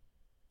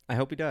 I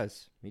hope he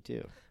does. Me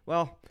too.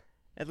 Well,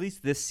 at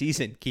least this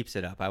season keeps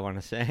it up, I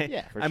want to say.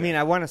 Yeah, for I sure. mean,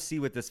 I want to see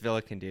what this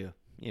Villa can do,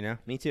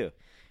 Me too.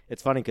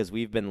 It's funny because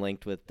we've been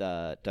linked with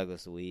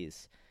Douglas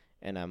Luiz,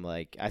 and I'm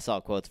like, I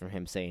saw quotes from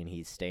him saying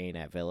he's staying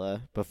at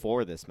Villa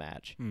before this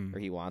match, or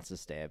he wants to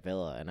stay at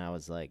Villa, and I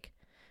was like,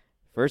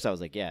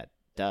 yeah,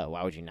 duh,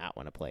 why would you not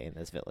want to play in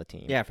this Villa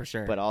team? Yeah, for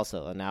sure. But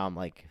also, now I'm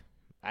like,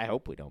 I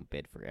hope we don't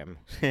bid for him.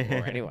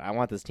 Or anyway, I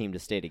want this team to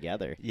stay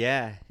together.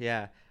 Yeah,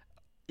 yeah.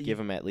 Give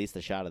him at least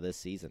a shot of this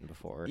season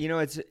before.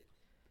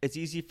 It's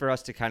easy for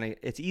us to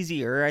it's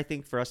easier, I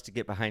think, for us to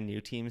get behind new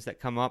teams that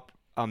come up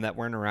that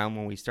weren't around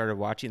when we started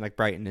watching. Like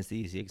Brighton is the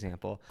easy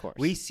example. Of course.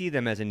 We see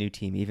them as a new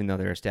team, even though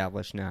they're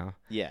established now.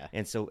 Yeah.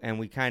 And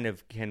we kind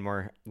of can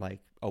more like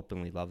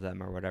openly love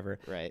them or whatever.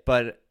 Right.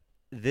 But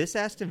this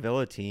Aston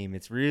Villa team,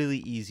 it's really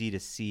easy to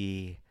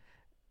see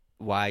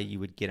why you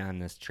would get on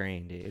this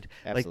train, dude.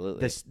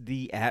 Absolutely. Like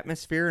the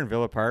atmosphere in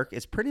Villa Park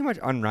is pretty much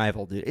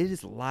unrivaled, dude. It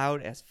is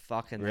loud as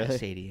fuck in that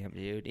stadium,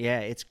 dude. Yeah,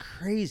 it's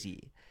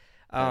crazy.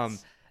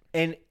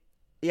 And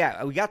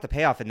yeah, we got the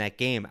payoff in that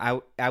game.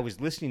 I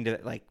was listening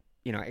to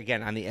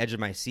again on the edge of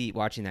my seat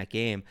watching that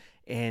game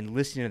and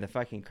listening to the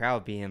fucking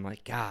crowd being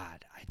like,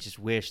 God, I just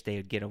wish they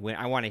would get a win.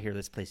 I want to hear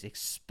this place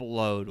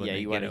explode when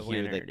they get a winner. Yeah, you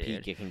want to hear the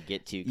peak it can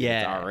get to because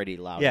it's already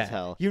loud as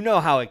hell. You know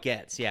how it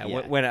gets. Yeah,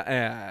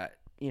 when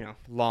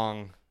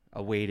long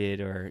awaited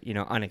or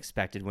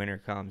unexpected winner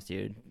comes,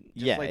 dude.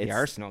 Just like the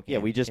Arsenal game. Yeah,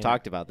 we just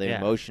talked about the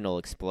emotional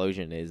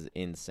explosion is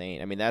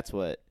insane. I mean, that's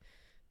what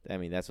I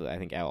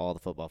think all the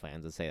football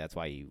fans would say. That's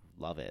why you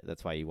love it.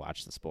 That's why you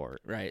watch the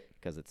sport, right?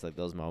 Because it's like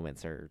those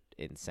moments are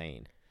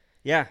insane.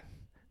 Yeah,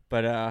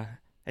 but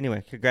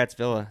anyway, congrats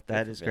Villa.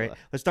 That is great.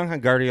 Let's dunk on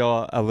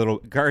Guardiola a little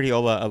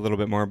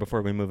bit more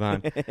before we move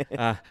on.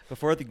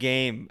 Before the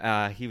game,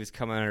 he was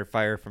coming under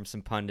fire from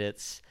some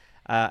pundits.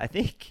 I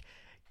think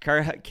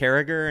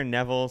Carragher and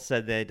Neville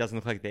said that it doesn't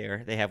look like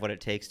they have what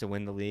it takes to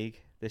win the league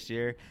this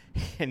year,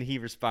 and he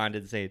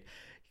responded saying,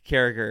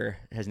 "Carragher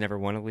has never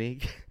won a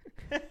league."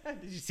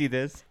 Did you see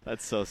this?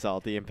 That's so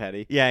salty and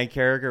petty. Yeah, and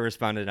Carragher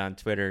responded on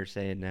Twitter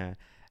saying,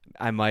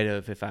 "I might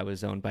have if I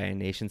was owned by a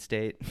nation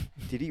state."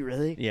 Did he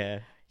really?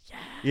 Yeah.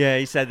 Yeah,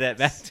 he said that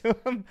back to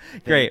him.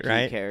 Great,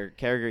 right?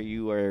 Carragher,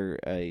 you are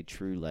a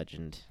true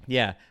legend.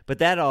 Yeah, but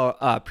that all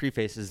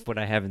prefaces what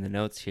I have in the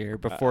notes here.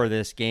 Before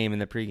this game in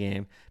the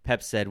pregame,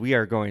 Pep said, "We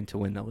are going to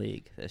win the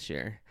league this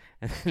year."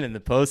 And then in the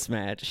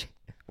post-match,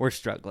 we're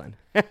struggling.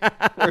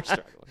 We're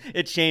struggling.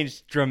 It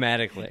changed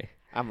dramatically.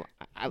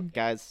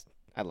 Guys,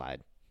 I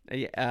lied.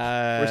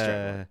 We're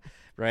struggling.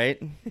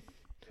 Right?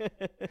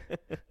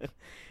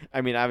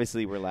 I mean,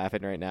 obviously we're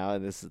laughing right now,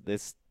 and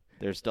this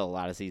there's still a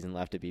lot of season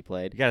left to be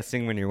played. You got to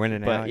sing when you're winning,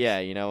 But Alex. yeah,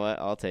 you know what?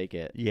 I'll take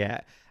it. Yeah,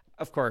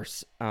 of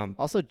course.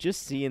 Also,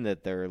 just seeing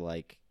that they're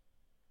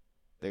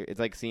it's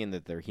like seeing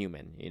that they're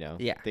human,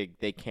 Yeah.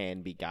 They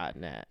can be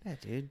gotten at. Yeah,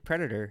 dude.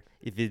 Predator.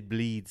 If it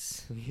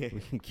bleeds, we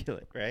can kill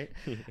it, right?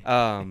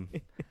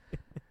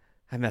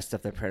 I messed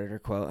up the Predator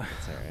quote.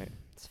 It's all right.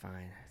 It's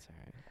fine. It's all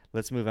right.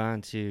 Let's move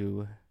on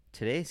to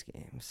today's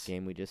games.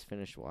 Game we just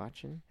finished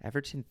watching.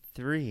 Everton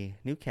 3,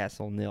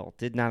 Newcastle 0.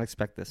 Did not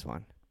expect this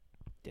one.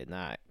 Did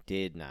not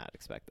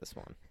expect this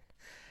one.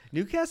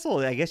 Newcastle,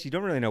 I guess you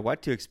don't really know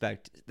what to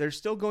expect. They're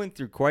still going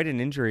through quite an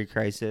injury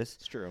crisis.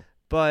 It's true.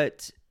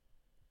 But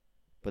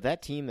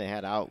that team they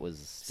had out was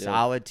still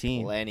solid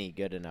team. Plenty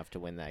good enough to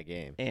win that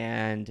game.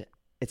 And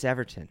it's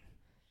Everton.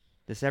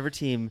 This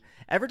Everton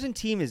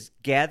team is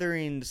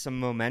gathering some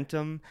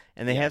momentum,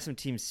 and they have some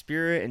team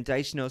spirit, and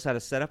Dyche knows how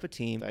to set up a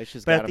team.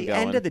 Dyche but at the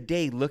end of the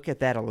day, look at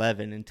that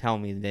 11 and tell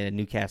me that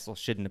Newcastle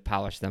shouldn't have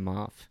polished them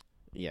off.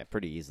 Yeah,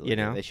 pretty easily. You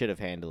know? They should have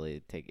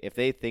handily if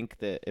they think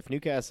that if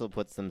Newcastle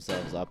puts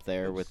themselves up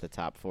there with the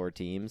top 4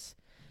 teams,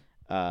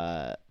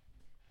 and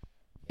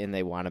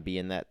they want to be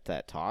in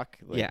that talk,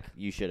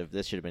 this should have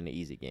been an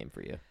easy game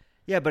for you.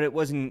 Yeah, but it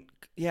wasn't.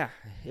 Yeah,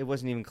 it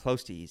wasn't even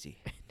close to easy.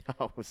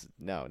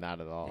 No,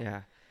 not at all.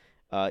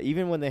 Yeah.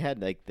 Even when they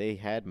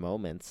had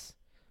moments,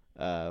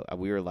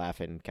 we were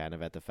laughing kind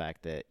of at the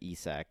fact that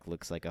Isak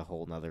looks like a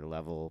whole nother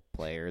level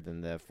player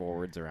than the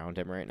forwards around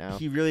him right now.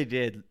 He really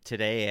did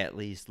today, at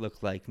least,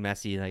 look like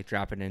Messi, like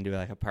dropping into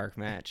like a park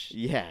match.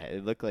 Yeah,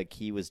 it looked like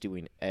he was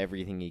doing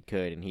everything he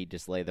could, and he'd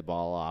just lay the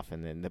ball off,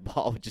 and then the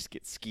ball would just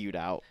get skewed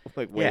out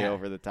like way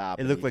over the top.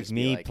 It looked like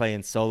me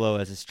playing solo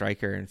as a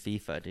striker in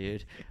FIFA,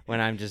 dude.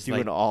 When I'm just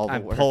doing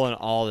I'm pulling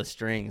all the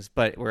strings,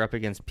 but we're up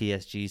against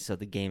PSG, so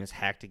the game is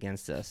hacked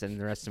against us, and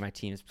the rest of my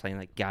team is playing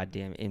like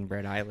goddamn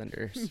inbred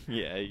islanders.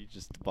 Yeah,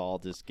 the ball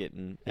just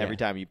getting every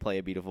time you play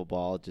a beautiful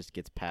ball, it just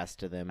gets passed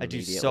to them. I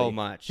do so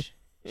much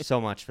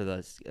for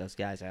those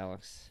guys,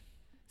 Alex.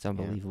 It's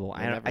unbelievable.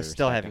 I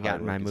still haven't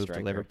gotten my move to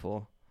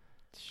Liverpool.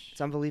 It's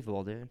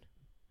unbelievable, dude.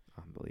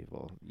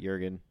 Unbelievable. Is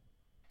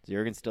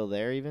Jurgen still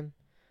there even?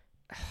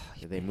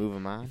 Did they move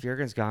him on? If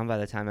Jurgen's gone by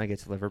the time I get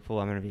to Liverpool,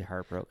 I'm gonna be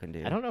heartbroken,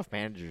 dude. I don't know if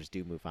managers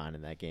do move on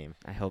in that game.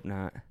 I hope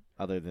not.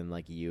 Other than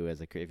like you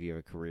if you have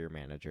a career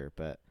manager,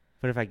 but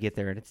if I get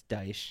there and it's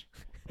Dyche?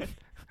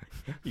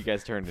 You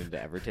guys turned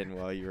into Everton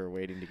while you were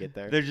waiting to get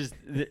there? They're just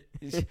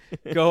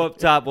go up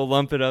top. We'll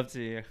lump it up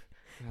to you.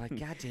 I'm like,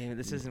 God damn it,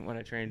 this isn't what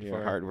I trained You're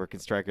for. a hard-working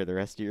striker the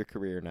rest of your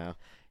career now.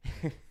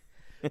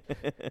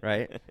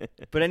 Right?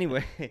 But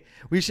anyway,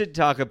 we should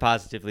talk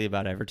positively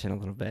about Everton a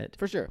little bit.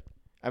 For sure.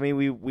 I mean,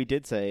 we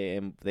did say,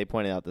 and they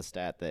pointed out the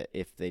stat that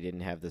if they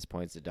didn't have this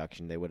points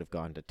deduction, they would have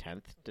gone to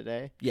 10th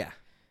today. Yeah.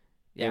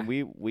 And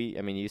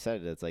I mean, you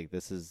said it. It's like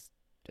this is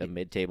a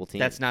mid-table team.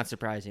 That's not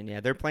surprising. Yeah,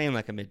 they're playing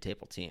like a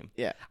mid-table team.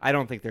 Yeah. I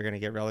don't think they're going to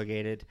get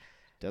relegated.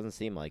 Doesn't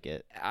seem like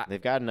it.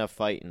 They've got enough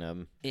fight in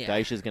them. Yeah.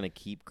 Dyche is going to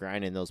keep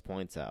grinding those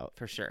points out.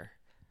 For sure.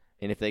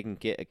 And if they can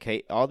get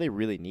all they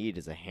really need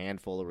is a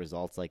handful of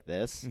results like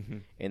this,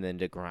 and then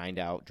to grind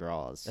out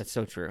draws. That's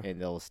so true. And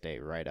they'll stay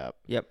right up.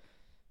 Yep.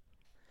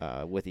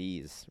 With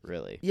ease,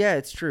 really. Yeah,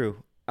 it's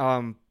true.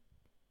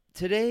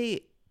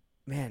 Today,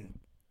 man,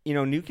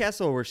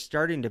 Newcastle were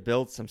starting to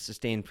build some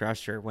sustained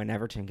pressure when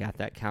Everton got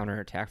that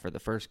counterattack for the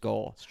first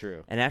goal. It's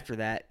true. And after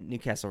that,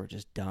 Newcastle were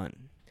just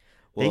done.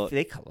 Well,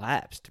 they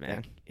collapsed,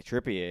 man.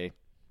 Trippier,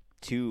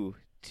 two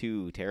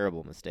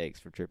terrible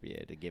mistakes for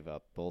Trippier to give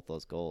up both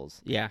those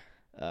goals. Yeah.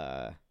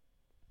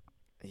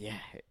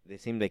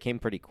 They came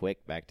pretty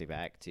quick back to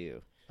back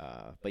too.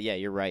 But yeah,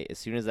 you're right. As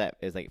soon as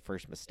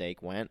first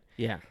mistake went,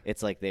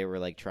 it's like they were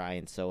like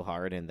trying so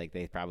hard, and like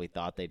they probably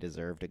thought they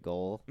deserved a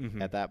goal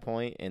at that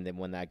point. And then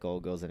when that goal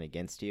goes in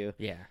against you,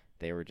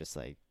 they were just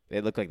like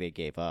they looked like they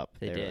gave up.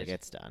 They were like,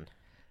 it's done.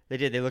 They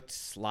did. They looked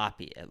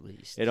sloppy at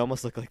least. It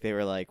almost looked like they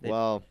were like,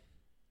 well,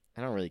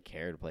 I don't really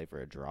care to play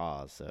for a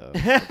draw, so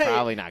we're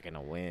probably not going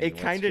to win. It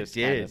kind of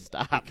did.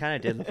 It kind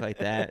of did look like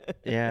that.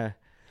 Yeah.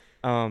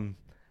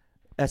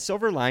 A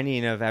silver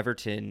lining of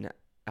Everton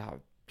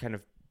kind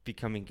of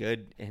becoming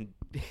good and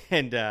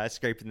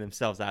scraping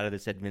themselves out of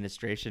this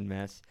administration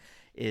mess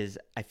is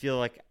I feel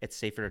like it's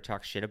safer to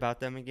talk shit about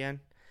them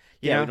again.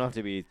 We don't have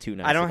to be too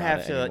nice. I don't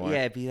have to.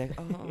 Anymore. Be like,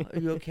 oh, are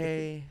you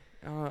okay?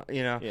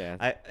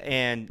 Yeah.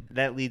 And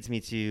that leads me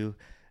to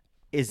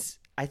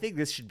I think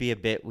this should be a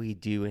bit we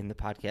do in the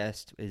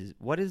podcast is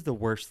what is the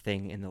worst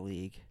thing in the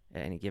league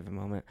at any given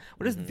moment?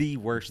 What is the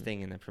worst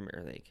thing in the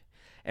Premier League?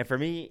 And for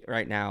me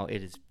right now,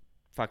 it is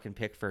fucking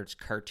Pickford's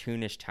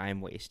cartoonish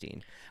time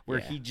wasting where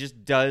he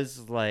just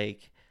does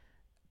like,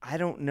 I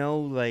don't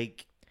know,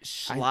 like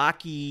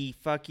schlocky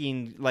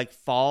fucking like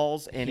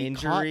falls and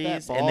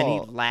injuries, and then he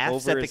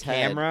laughs at the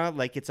camera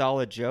like it's all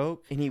a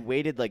joke. And he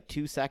waited like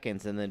 2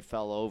 seconds and then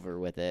fell over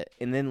with it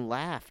and then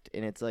laughed.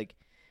 And it's like,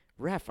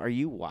 ref, are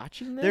you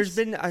watching this?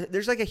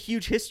 There's like a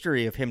huge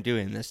history of him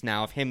doing this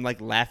now, of him like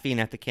laughing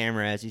at the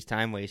camera as he's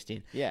time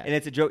wasting. Yeah. And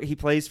it's a joke. He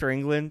plays for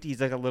England. He's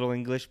like a little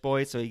English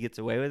boy, so he gets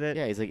away with it.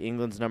 Yeah, he's like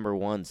England's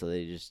 #1, so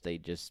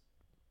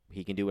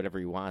he can do whatever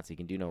he wants. He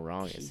can do no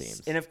wrong, it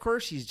seems. And of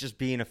course he's just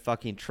being a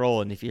fucking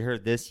troll, and if you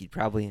heard this, you'd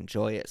probably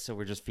enjoy it, so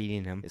we're just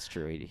feeding him. It's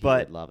true. He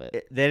would love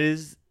it.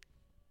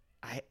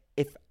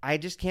 I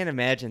just can't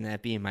imagine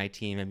that being my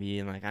team and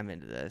being like, I'm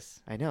into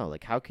this. I know.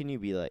 Like, how can you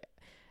be like,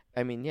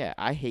 I mean, yeah,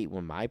 I hate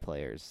when my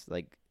players,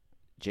 like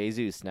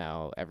Jesus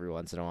now, every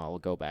once in a while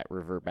will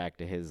revert back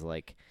to his,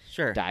 like,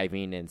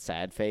 diving and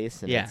sad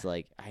face. And it's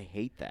like, I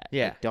hate that.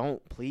 Yeah.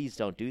 Like, please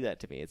don't do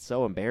that to me. It's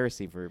so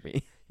embarrassing for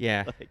me.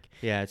 Yeah.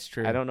 Yeah, it's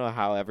true. I don't know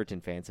how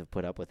Everton fans have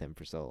put up with him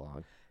for so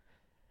long.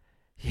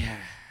 Yeah.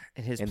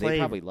 And his And play, they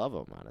probably love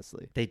him,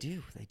 honestly. They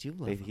do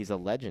love him. He's a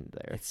legend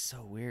there. It's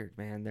so weird,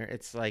 man.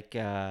 It's like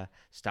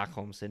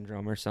Stockholm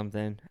syndrome or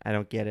something. I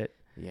don't get it.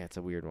 Yeah, it's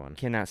a weird one.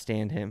 Cannot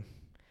stand him.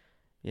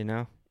 You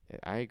know?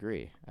 I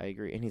agree.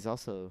 And he's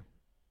also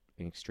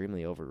an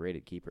extremely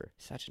overrated keeper.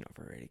 Such an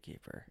overrated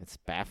keeper. It's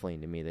baffling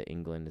to me that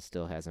England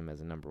still has him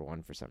as a number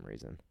one for some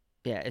reason.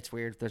 Yeah, it's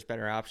weird. There's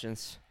better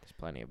options. There's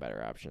plenty of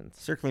better options.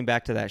 Circling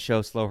back to that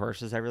show, Slow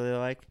Horses, I really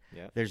like.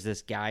 Yeah. There's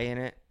this guy in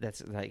it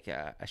that's like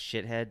a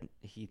shithead.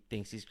 He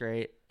thinks he's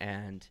great,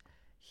 and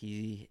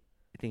he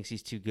thinks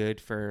he's too good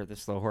for the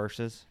Slow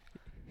Horses.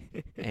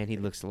 And he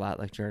looks a lot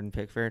like Jordan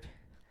Pickford.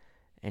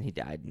 And he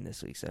died in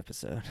this week's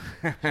episode.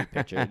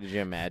 Did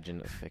you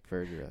imagine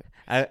Pickford? You're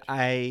like,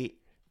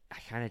 I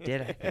kind of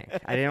did, I think.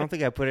 I don't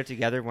think I put it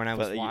together when I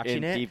was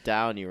watching it. Deep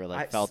down, you were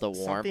like, felt a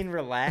warmth. Something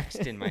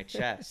relaxed in my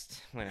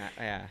chest when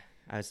I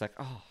was like,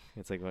 oh.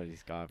 It's like when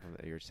he's gone from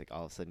it. You're just like,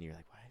 all of a sudden, you're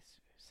like, why is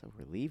it so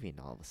relieving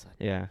all of a sudden?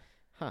 Yeah.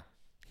 Huh.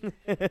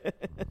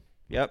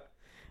 Yep.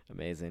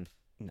 Amazing.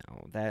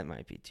 No, that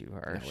might be too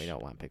harsh. No, we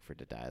don't want Pickford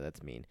to die.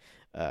 That's mean.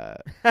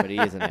 But he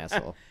is an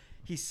asshole.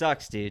 He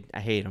sucks, dude.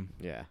 I hate him.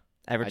 Yeah.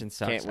 Everton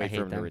sucks. Can't wait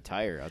for him them. to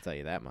retire. I'll tell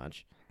you that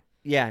much.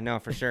 Yeah, no,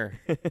 for sure.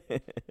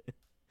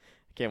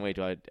 Can't wait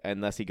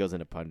unless he goes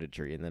into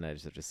punditry, and then I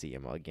just have to see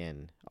him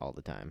again all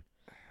the time.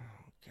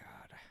 Oh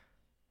God.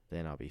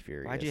 Then I'll be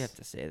furious. Why'd you have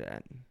to say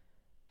that?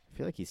 I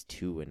feel like he's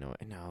too annoying.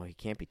 No, he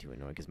can't be too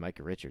annoying because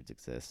Micah Richards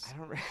exists.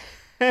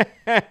 I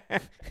don't.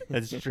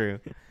 That's true.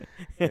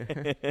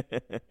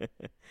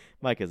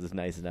 Micah's a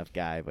nice enough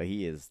guy, but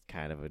he is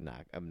kind of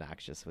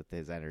obnoxious with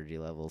his energy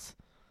levels.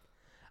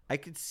 I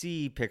could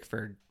see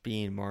Pickford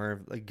being more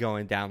like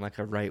going down like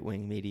a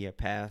right-wing media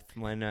path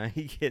when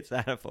he gets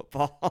out of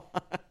football.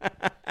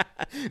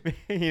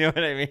 You know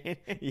what I mean?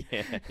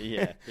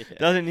 Yeah.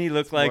 Doesn't he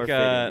look it's like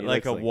a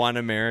like One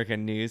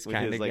American News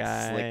kind of like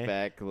guy? Slick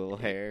back little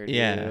hair.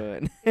 Yeah.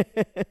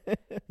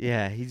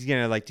 Yeah, he's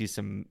gonna like do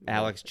some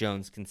Alex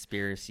Jones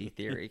conspiracy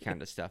theory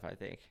kind of stuff. I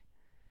think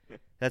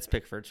that's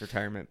Pickford's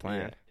retirement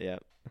plan.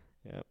 Yep.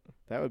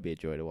 That would be a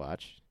joy to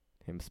watch.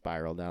 Him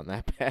spiral down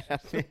that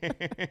path.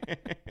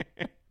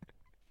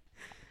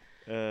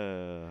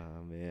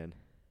 Oh man.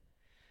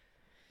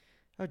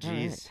 Oh jeez.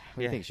 Right. What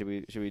do you think?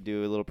 Should we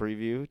do a little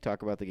preview?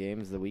 Talk about the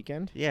games of the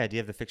weekend? Yeah. Do you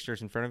have the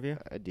fixtures in front of you?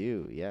 I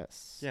do.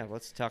 Yes. Yeah.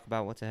 Let's talk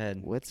about what's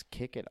ahead. Let's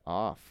kick it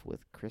off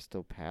with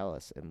Crystal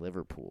Palace and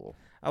Liverpool.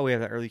 Oh, we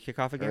have the early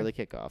kickoff again. Early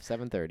kickoff,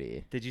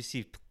 7:30. Did you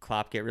see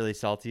Klopp get really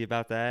salty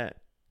about that?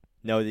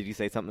 No, did you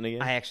say something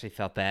again? I actually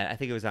felt bad. I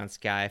think it was on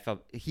Sky. I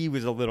felt he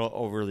was a little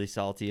overly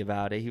salty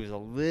about it. He was a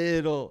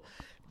little.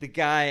 The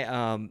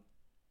guy,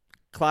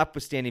 Klopp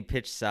was standing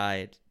pitch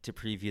side to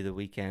preview the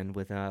weekend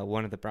with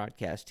one of the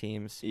broadcast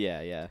teams.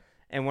 Yeah.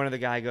 And one of the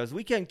guy goes,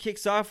 "Weekend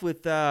kicks off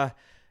with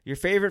your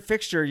favorite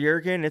fixture,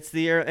 Jurgen. It's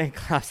the and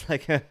Klopp's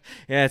like, yeah,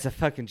 it's a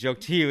fucking joke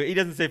to you." He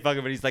doesn't say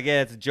fucking, but he's like,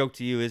 yeah, it's a joke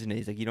to you, isn't it?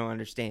 He's like, you don't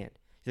understand.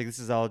 He's like, this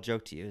is all a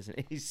joke to you, isn't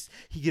it?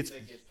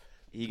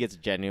 He gets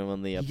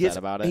genuinely upset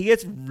about it. He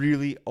gets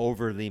really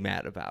overly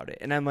mad about it.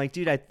 And I'm like,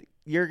 dude,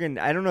 Jurgen,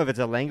 I don't know if it's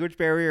a language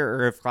barrier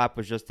or if Klopp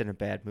was just in a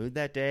bad mood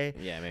that day.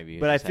 Yeah, maybe.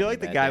 But I feel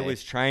like the guy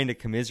was trying to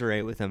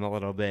commiserate with him a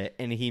little bit,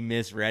 and he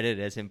misread it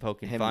as him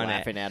poking fun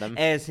laughing at him.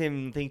 As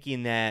him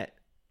thinking that.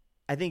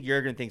 I think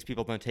Jurgen thinks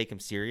people don't take him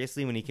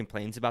seriously when he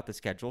complains about the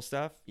schedule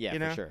stuff. Yeah, you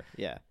know? for sure.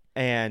 Yeah.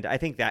 And I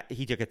think that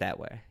he took it that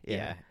way.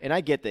 Yeah. And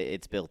I get that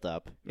it's built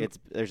up.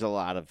 There's a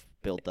lot of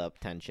built up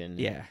tension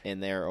in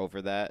there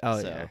over that.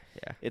 Oh, so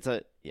yeah. It's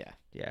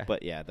yeah.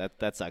 But yeah,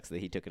 that sucks that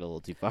he took it a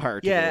little too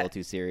far, took it a little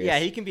too serious. Yeah,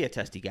 he can be a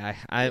testy guy.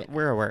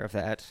 We're aware of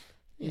that.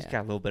 He's got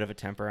a little bit of a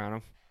temper on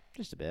him.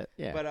 Just a bit,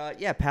 yeah.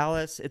 But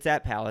Palace. It's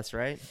at Palace,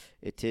 right?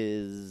 It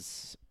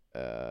is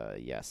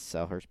yes,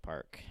 Selhurst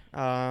Park.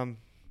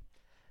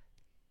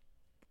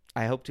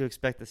 I hope to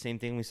expect the same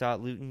thing we saw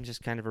at Luton,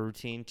 just kind of a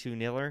routine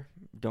 2-0.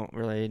 Don't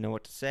really know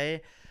what to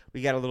say.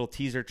 We got a little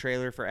teaser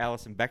trailer for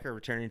Alisson Becker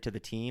returning to the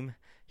team.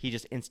 He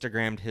just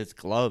Instagrammed his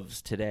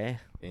gloves today,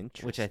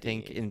 which I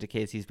think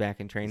indicates he's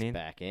back in training. He's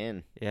back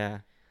in.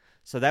 Yeah.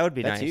 So that would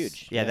be nice. That's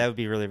huge. Yeah, that would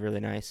be really,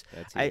 really nice.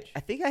 That's huge. I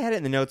think I had it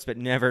in the notes, but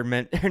never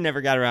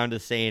got around to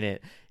saying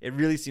it. It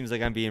really seems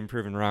like I'm being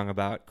proven wrong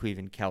about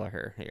Caoimhin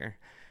Kelleher here.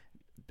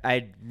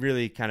 I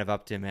really kind of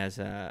upped him as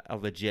a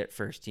legit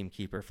first-team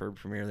keeper for a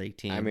Premier League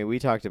team. I mean, we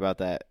talked about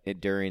that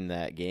during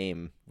that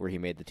game where he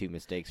made the 2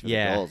 mistakes for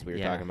the goals. We were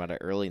talking about it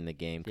early in the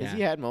game because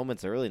he had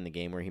moments early in the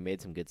game where he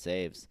made some good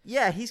saves.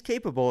 Yeah, he's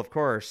capable, of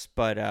course,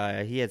 but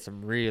he had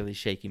some really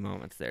shaky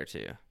moments there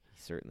too.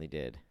 He certainly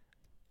did.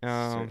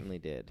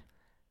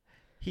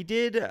 He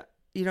did,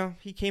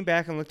 he came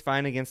back and looked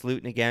fine against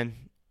Luton again.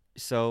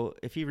 So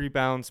if he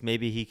rebounds,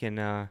 maybe he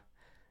can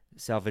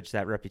salvage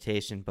that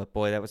reputation. But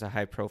boy, that was a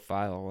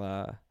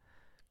high-profile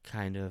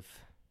kind of,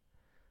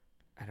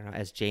 I don't know,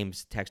 as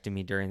James texted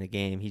me during the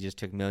game, he just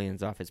took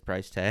millions off his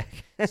price tag.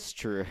 That's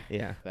true.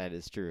 Yeah. That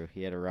is true.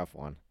 He had a rough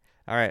one.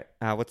 All right,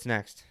 what's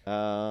next?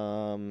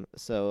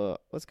 So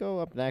let's go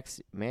up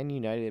next, Man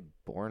United,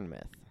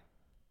 Bournemouth.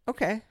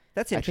 Okay.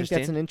 That's I interesting.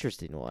 think that's an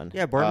interesting one.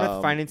 Yeah,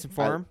 Bournemouth finding some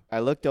form. I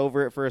looked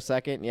over it for a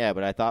second,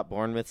 but I thought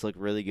Bournemouth's looked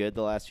really good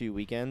the last few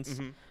weekends.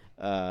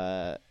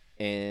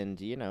 Mm-hmm.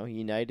 And,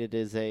 United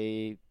is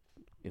a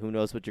who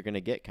knows what you're going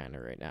to get kind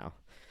of right now.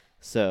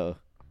 So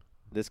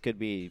this could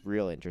be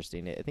real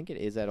interesting. I think it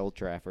is at Old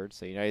Trafford,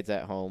 so United's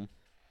at home,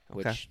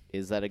 which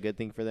is that a good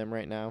thing for them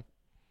right now?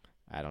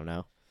 I don't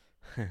know.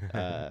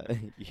 I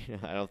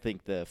don't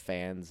think the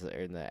fans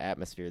or the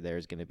atmosphere there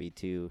is going to be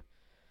too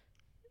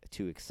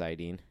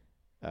exciting.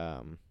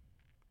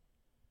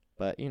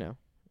 But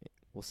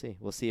we'll see.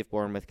 We'll see if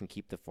Bournemouth can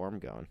keep the form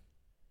going.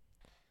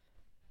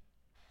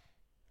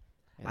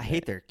 And I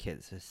hate their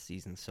kids this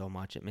season so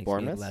much. It makes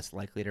Bournemouth? me less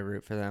likely to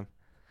root for them.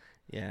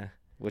 Yeah.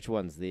 Which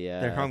one's the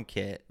Their home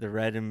kit. They're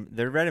red and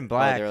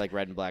black. Oh, they're like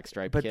red and black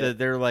striped but kit.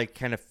 they're like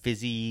kind of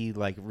fizzy,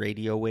 like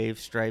radio wave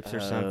stripes or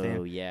something.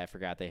 Oh yeah, I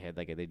forgot they had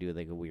they do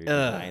a weird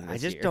design this I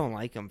just year. don't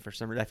like them for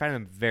some reason. I find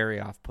them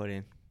very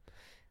off-putting.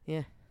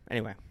 Yeah.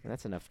 Anyway,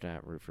 That's enough to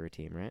not root for a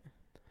team, right?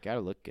 Got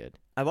to look good.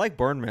 I like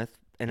Bournemouth,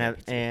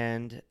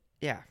 and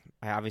Yeah,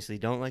 I obviously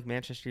don't like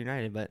Manchester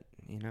United, but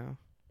Yeah.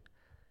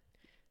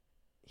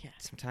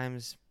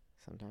 sometimes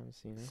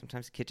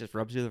Sometimes, kit just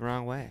rubs you the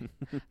wrong way.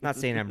 I'm not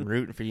saying I'm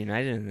rooting for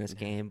United in this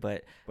game,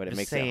 but But it just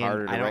makes saying, it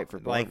harder to I don't write for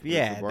Bournemouth.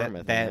 like, for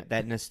Bournemouth,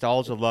 that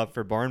nostalgia love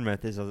for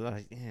Bournemouth is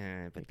like,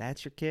 but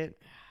that's your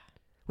kit.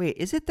 Wait,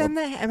 is it them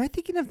that? Am I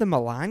thinking of the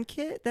Milan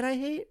kit that I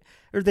hate,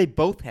 or they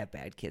both have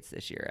bad kits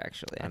this year?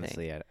 Actually,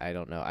 Honestly, I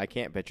don't know. I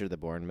can't picture the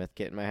Bournemouth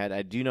kit in my head.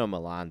 I do know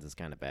Milan's is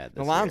kind of bad. This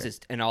Milan's year, is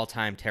an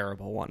all-time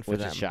terrible one for which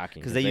them, is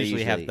shocking because they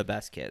usually have the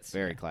best kits.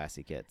 very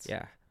classy kits.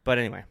 Yeah, but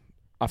anyway,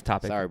 off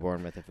topic. Sorry,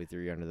 Bournemouth, if we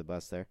threw you under the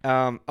bus there.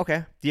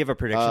 Okay. Do you have a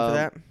prediction for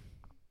that?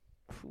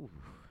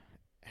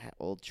 At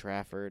Old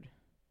Trafford,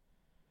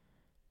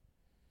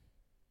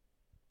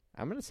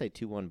 I'm going to say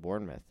 2-1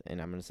 Bournemouth,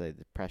 and I'm going to say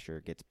the pressure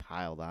gets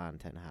piled on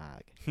Ten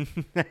Hag.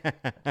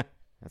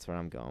 That's what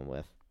I'm going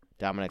with.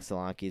 Dominic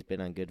Solanke's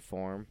been on good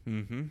form.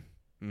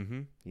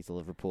 Mm-hmm. He's a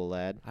Liverpool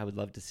lad. I would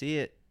love to see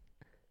it.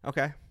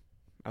 Okay.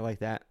 I like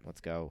that.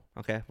 Let's go.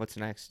 Okay. What's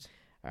next?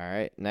 All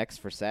right. Next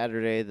for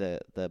Saturday,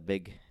 the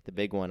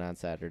big one on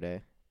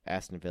Saturday,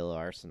 Aston Villa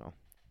Arsenal.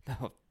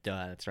 Oh,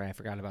 duh. That's right. I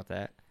forgot about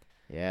that.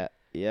 Yeah.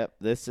 Yep.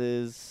 This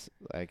is,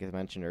 like I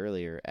mentioned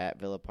earlier, at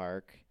Villa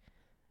Park.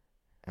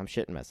 I'm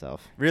shitting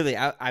myself. Really,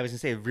 I was gonna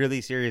say,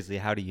 really seriously,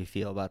 how do you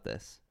feel about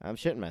this? I'm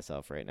shitting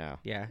myself right now.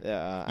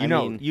 Yeah. You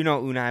know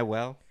Unai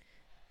well.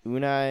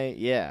 Unai,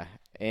 yeah.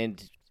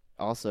 And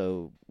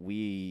also,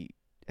 we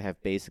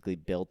have basically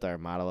built our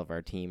model of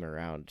our team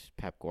around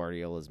Pep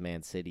Guardiola's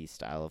Man City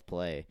style of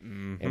play.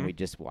 Mm-hmm. And we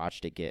just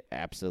watched it get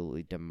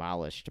absolutely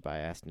demolished by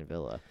Aston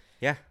Villa.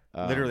 Yeah.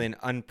 Literally an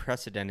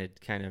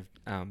unprecedented kind of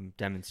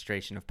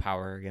demonstration of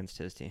power against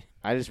his team.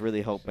 I just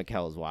really hope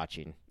Mikel is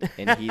watching.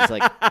 And he's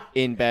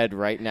in bed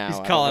right now. He's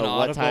I calling don't know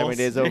what audibles. time it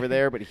is over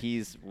there, but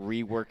he's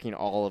reworking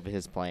all of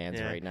his plans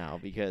right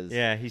now because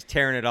he's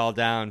tearing it all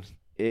down.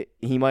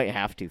 He might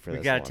have to for this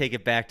one. We got to take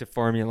it back to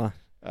formula.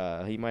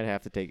 We might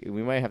have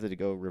to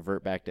go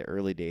revert back to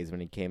early days when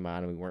he came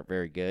on and we weren't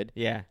very good.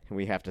 Yeah. And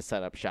we have to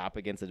set up shop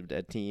against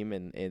a team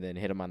and then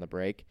hit him on the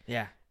break.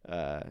 Yeah.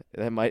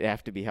 That might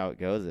have to be how it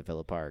goes at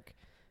Villa Park.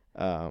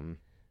 Arsenal.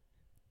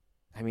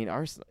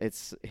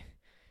 It's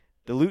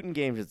the Luton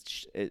game.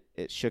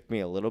 It shook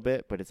me a little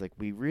bit, but it's like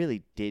we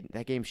really did.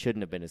 That game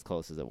shouldn't have been as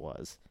close as it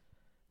was.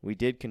 We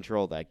did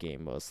control that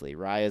game mostly.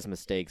 Raya's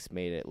mistakes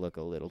made it look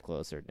a little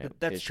closer than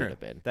That's it true. should have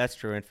been. That's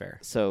true and fair.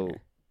 So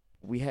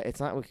it's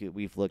not like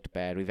we've looked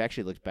bad. We've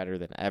actually looked better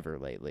than ever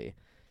lately.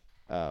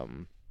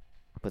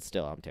 But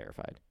still, I'm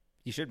terrified.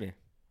 You should be.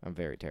 I'm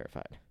very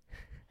terrified.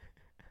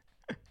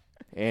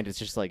 And it's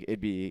just like it'd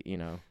be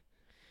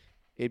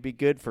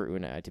good for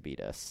Unai to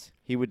beat us.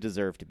 He would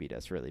deserve to beat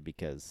us, really,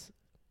 because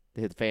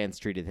his fans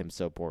treated him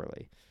so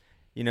poorly.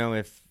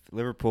 If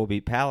Liverpool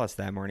beat Palace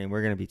that morning,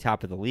 we're going to be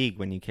top of the league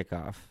when you kick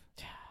off.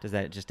 Does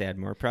that just add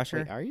more pressure?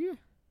 Wait, are you?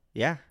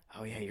 Yeah.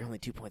 Oh, yeah, you're only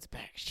 2 points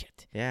back.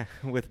 Shit. Yeah,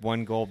 with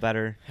 1 goal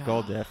better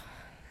goal diff.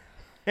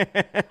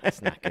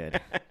 That's not good.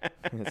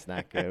 It's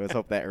not good. Let's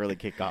hope that early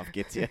kickoff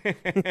gets you.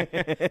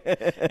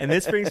 And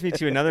this brings me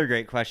to another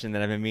great question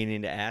that I've been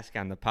meaning to ask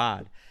on the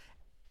pod.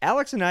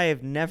 Alex and I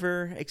have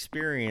never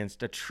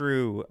experienced a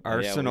true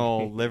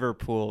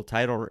Arsenal-Liverpool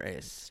title race.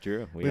 It's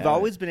true. We've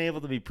always been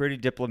able to be pretty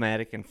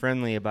diplomatic and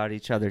friendly about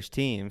each other's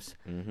teams.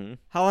 Mm-hmm.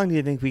 How long do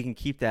you think we can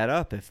keep that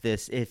up if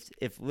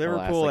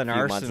Liverpool and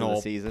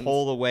Arsenal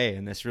pull away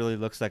and this really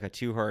looks like a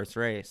 2-horse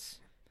race?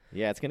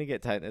 Yeah, it's going to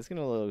get tight. It's going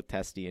to get a little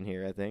testy in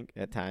here, I think,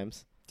 at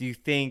times. Do you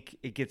think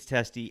it gets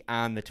testy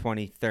on the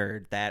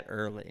 23rd that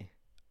early?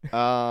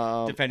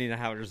 Depending on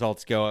how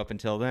results go up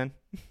until then?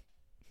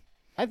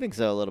 I think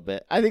so, a little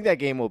bit. I think that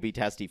game will be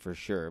testy for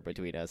sure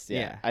between us.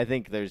 Yeah. I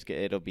think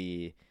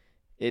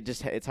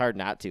it's hard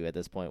not to at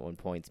this point when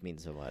points mean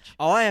so much.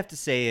 All I have to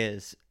say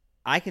is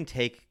I can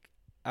take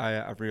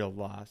a real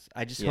loss.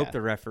 I just hope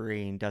the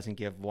refereeing doesn't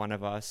give one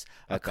of us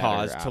a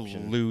cause to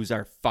lose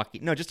our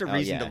fucking... No, just a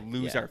reason to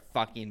lose our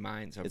fucking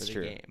minds over the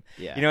game.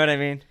 Yeah. You know what I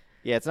mean?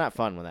 Yeah, it's not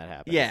fun when that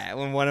happens. Yeah,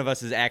 when one of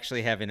us is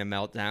actually having a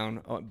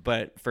meltdown,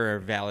 but for a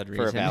valid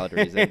reason. For a valid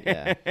reason,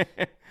 yeah.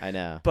 I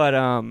know. But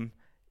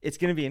it's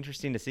going to be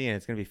interesting to see, and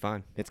it's going to be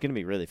fun. It's going to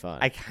be really fun.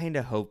 I kind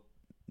of hope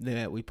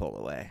that we pull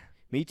away.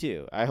 Me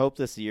too. I hope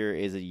this year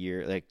is a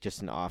year, like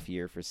just an off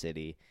year for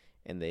City,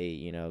 and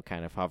they,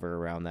 kind of hover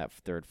around that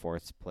third,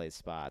 fourth place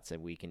spots,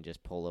 and we can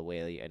just pull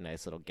away a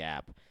nice little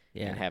gap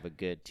and have a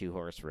good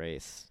 2-horse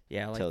race.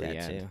 Yeah, I like till that the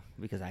end. too,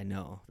 because I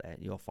know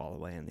that you'll fall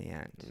away in the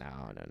end.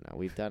 No.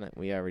 We've done it.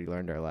 We already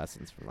learned our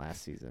lessons from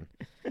last season.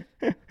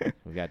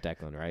 We've got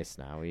Declan Rice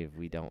now.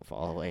 We don't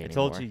fall away anymore. I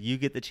told you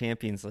get the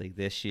Champions League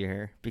this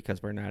year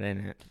because we're not in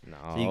it. No.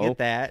 So you get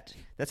that.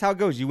 That's how it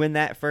goes. You win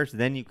that first,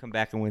 then you come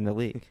back and win the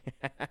league.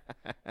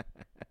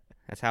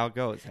 That's how it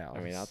goes, Alex.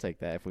 I mean, I'll take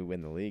that if we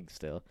win the league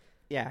still.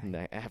 Yeah.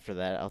 And after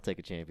that, I'll take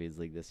a Champions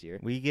League this year.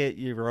 We get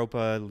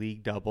Europa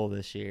League double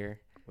this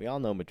year. We all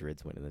know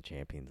Madrid's winning the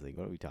Champions League.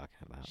 What are we talking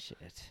about?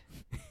 Shit.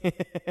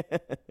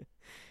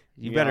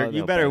 You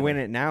better win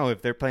it now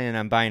if they're planning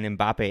on buying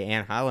Mbappe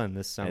and Haaland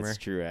this summer. That's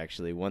true,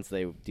 actually. Once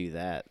they do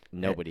that,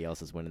 nobody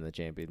else is winning the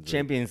Champions League.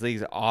 Champions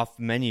League's off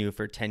menu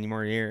for 10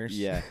 more years.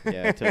 Yeah,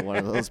 until one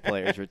of those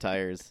players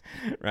retires.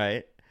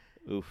 Right.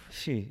 Oof.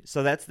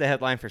 So that's the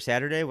headline for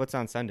Saturday. What's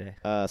on Sunday?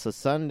 So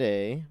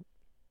Sunday,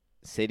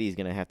 City's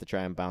going to have to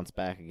try and bounce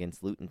back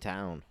against Luton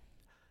Town.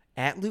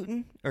 At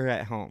Luton or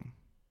at home?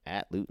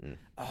 At Luton.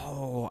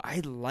 Oh, I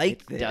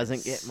like this. It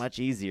doesn't get much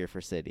easier for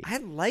City. I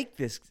like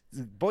this.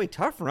 Boy,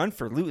 tough run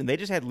for Luton. They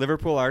just had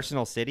Liverpool,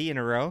 Arsenal, City in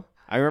a row.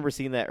 I remember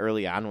seeing that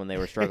early on when they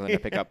were struggling to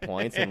pick up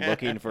points and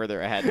looking further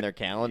ahead in their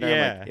calendar.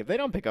 Yeah. I'm like, if they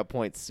don't pick up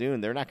points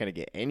soon, they're not going to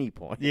get any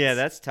points. Yeah,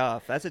 that's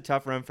tough. That's a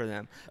tough run for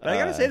them. But I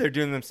got to say they're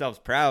doing themselves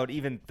proud,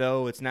 even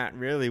though it's not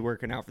really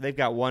working out. They've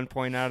got 1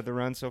 point out of the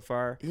run so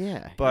far.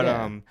 Yeah.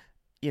 But,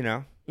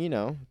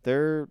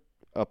 they're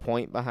a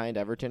point behind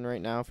Everton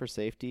right now for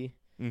safety.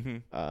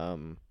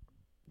 Mm-hmm.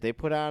 They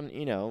put on,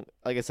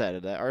 like I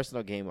said, the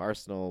Arsenal game,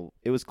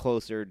 it was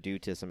closer due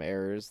to some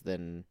errors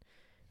than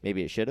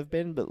maybe it should have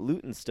been, but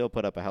Luton still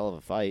put up a hell of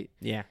a fight.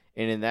 Yeah.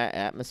 And in that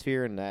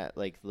atmosphere, in that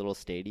little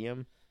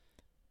stadium,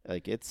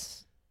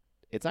 it's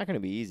not going to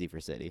be easy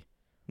for City.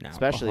 No.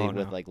 Especially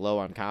with low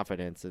on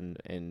confidence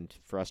and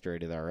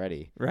frustrated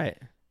already. Right.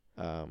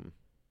 Yeah,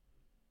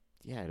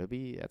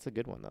 that's a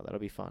good one though. That'll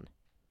be fun.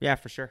 Yeah,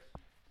 for sure.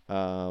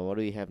 What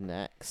do we have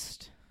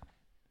next?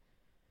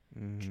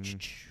 We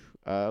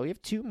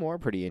have 2 more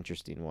pretty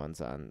interesting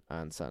ones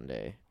on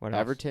Sunday. What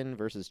else? Everton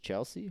versus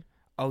Chelsea.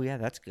 Oh, yeah,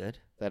 that's good.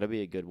 That'll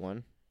be a good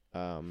one.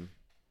 And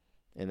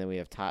then we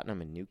have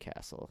Tottenham and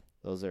Newcastle.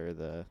 Those are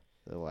the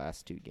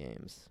last 2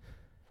 games.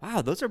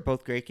 Wow, those are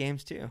both great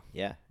games, too.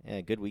 Yeah,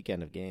 good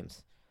weekend of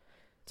games.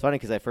 It's funny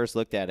because I first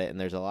looked at it, and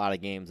there's a lot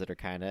of games that are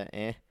kind of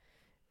in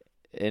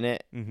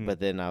it. Mm-hmm.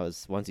 But then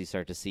once you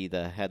start to see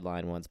the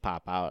headline ones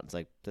pop out, it's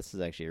like, this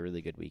is actually a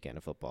really good weekend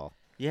of football.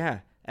 Yeah,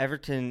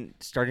 Everton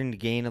starting to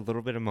gain a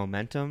little bit of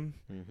momentum.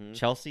 Mm-hmm.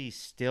 Chelsea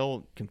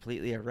still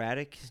completely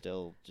erratic.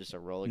 Still just a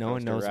roller coaster No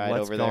one knows ride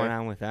what's over going there.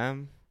 on with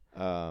them.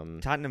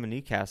 Tottenham and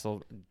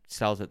Newcastle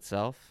sells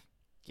itself.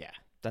 Yeah.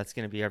 That's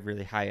going to be a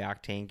really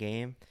high-octane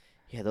game.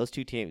 Yeah, those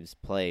 2 teams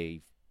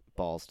play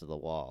balls to the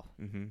wall.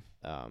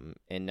 Mm-hmm.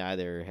 And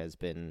neither has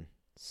been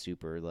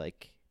super,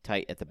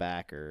 tight at the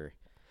back or,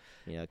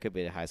 it could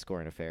be a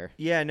high-scoring affair.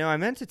 Yeah, no, I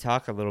meant to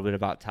talk a little bit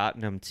about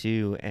Tottenham,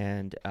 too,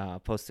 and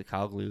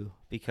Postecoglou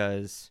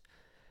because,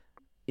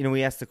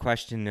 we asked the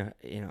question,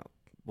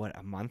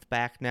 a month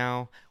back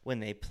now when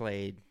they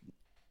played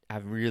a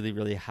really,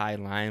 really high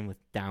line with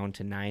down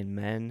to 9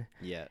 men.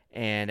 Yeah.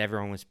 And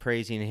everyone was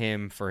praising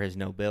him for his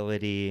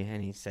nobility,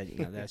 and he said,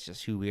 that's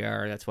just who we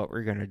are. That's what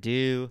we're going to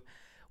do.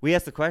 We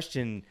asked the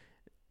question,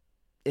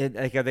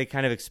 are they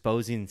kind of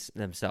exposing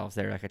themselves?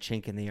 They're like a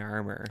chink in the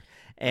armor.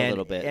 And a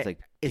little bit.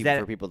 It's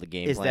for people to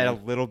game plan. Is that a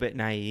little bit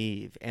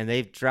naive? And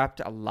they've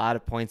dropped a lot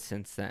of points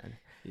since then.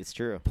 It's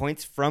true.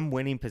 Points from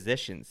winning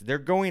positions. They're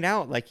going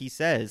out, like he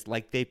says,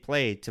 like they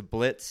play to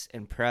blitz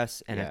and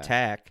press and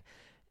attack.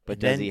 But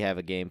does he have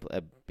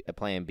a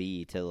plan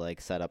B to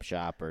set up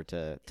shop or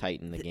to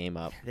tighten the game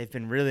up? They've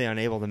been really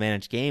unable to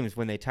manage games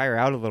when they tire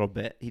out a little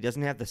bit. He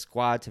doesn't have the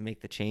squad to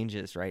make the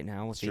changes right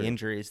now with the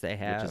injuries they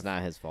have. Which is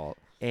not his fault.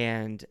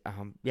 And,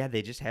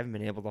 they just haven't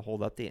been able to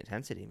hold up the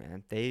intensity,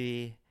 man.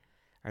 They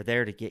are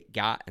there to get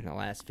got in the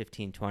last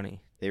 15,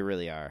 20. They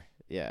really are.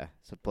 Yeah.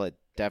 So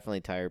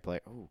definitely tired player.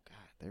 Oh, God.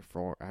 Their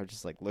form. I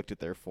just looked at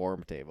their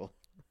form table.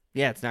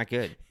 Yeah, it's not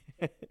good.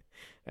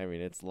 I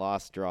mean, it's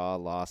loss, draw,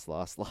 loss,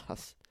 loss,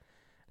 loss.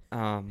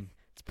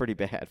 It's pretty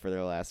bad for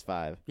their last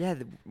 5. Yeah,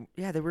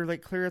 they were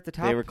clear at the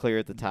top. They were clear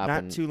at the top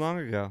not too long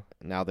ago.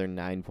 Now they're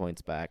 9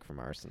 points back from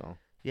Arsenal.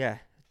 Yeah,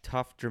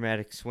 tough,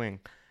 dramatic swing.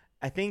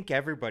 I think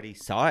everybody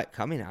saw it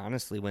coming,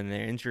 honestly, when the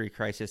injury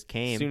crisis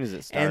came. As soon as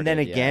it started, and then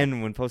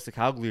again, when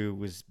Postecoglou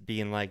was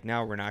being like,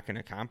 no, we're not going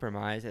to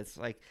compromise, it's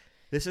like,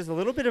 this is a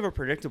little bit of a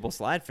predictable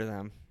slide for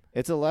them.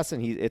 It's a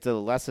lesson. It's a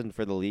lesson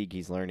for the league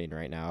he's learning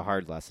right now, a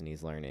hard lesson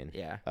he's learning.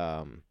 Yeah.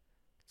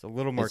 It's a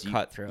little more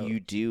cutthroat. You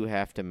do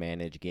have to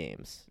manage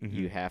games. Mm-hmm.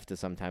 You have to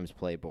sometimes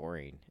play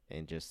boring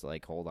and just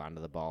like hold on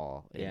to the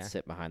ball and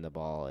sit behind the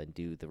ball and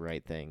do the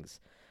right things.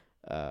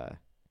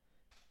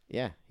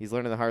 He's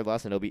learning the hard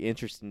lesson. It'll be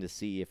interesting to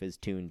see if his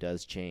tune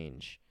does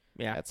change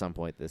at some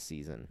point this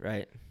season.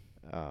 Right.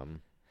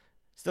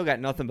 Still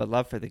got nothing but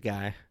love for the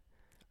guy,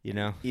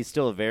 He's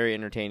still a very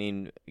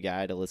entertaining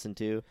guy to listen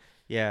to.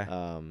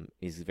 Yeah.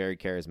 He's very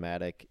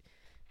charismatic.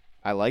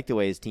 I like the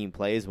way his team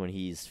plays when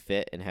he's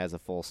fit and has a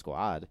full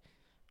squad.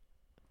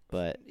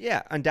 But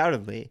yeah,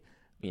 undoubtedly.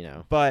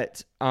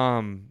 But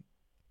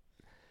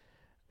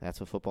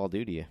that's what football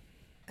do to you.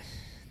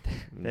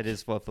 That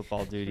is what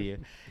football do to you.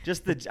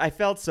 I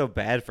felt so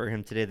bad for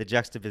him today. The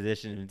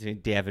juxtaposition between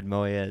David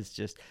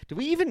Moyes. Do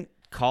we even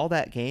call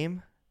that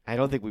game? I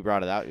don't think we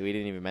brought it out. We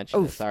didn't even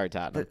mention it. Sorry,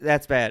 Tottenham.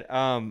 That's bad.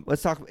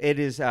 Let's talk. It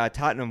is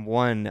Tottenham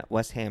 1,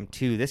 West Ham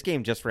 2. This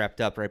game just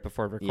wrapped up right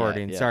before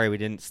recording. Yeah. Sorry, we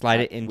didn't slide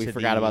it into. We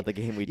forgot about the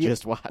game we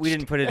just watched. We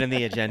didn't put it in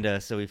the agenda,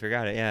 so we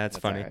forgot it. Yeah, that's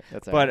funny. All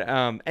right.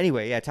 But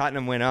anyway,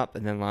 Tottenham went up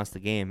and then lost the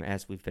game,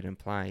 as we've been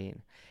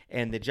implying.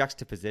 And the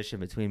juxtaposition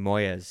between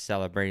Moyes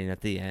celebrating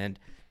at the end,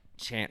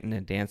 chanting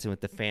and dancing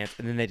with the fans,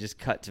 and then they just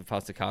cut to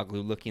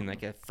Postecoglou looking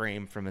like a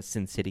frame from a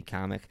Sin City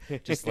comic,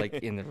 just like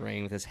in the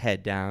ring with his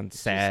head down,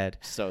 sad.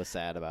 So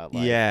sad about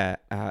life. Yeah,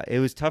 it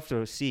was tough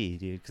to see,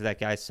 dude, because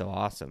that guy's so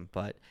awesome,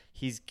 but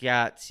he's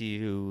got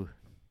to,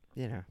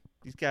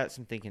 he's got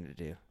some thinking to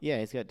do. Yeah,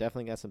 he's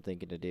definitely got some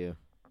thinking to do.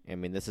 I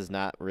mean, this is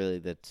not really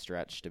the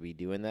stretch to be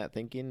doing that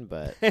thinking,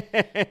 but,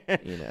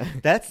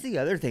 That's the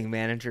other thing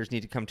managers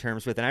need to come to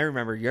terms with. And I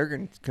remember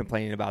Jurgen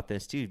complaining about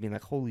this, too, being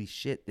like, holy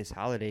shit, this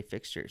holiday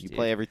fixtures, dude. You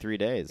play every 3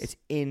 days. It's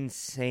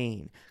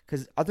insane.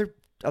 Because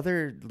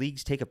other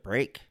leagues take a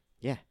break.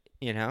 Yeah.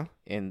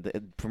 And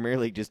the Premier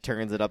League just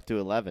turns it up to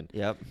 11.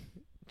 Yep.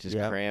 Just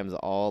crams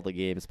all the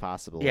games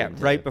possible. Yeah,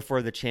 right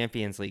before the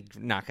Champions League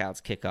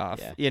knockouts kick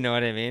off. Yeah. You know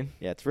what I mean?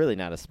 Yeah, it's really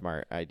not a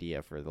smart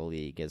idea for the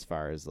league as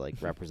far as like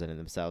representing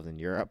themselves in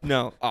Europe.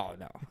 No. Oh,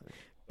 no.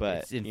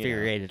 But it's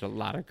infuriated a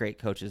lot of great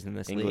coaches in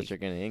this league. English are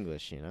going to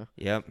English,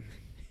 Yep.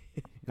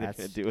 They're going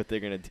to do what they're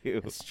going to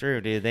do. It's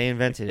true, dude. They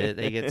invented it.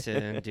 They get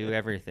to do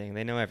everything.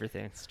 They know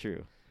everything. It's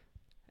true.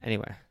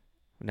 Anyway.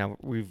 Now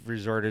we've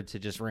resorted to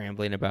just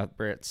rambling about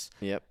Brits.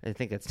 Yep. I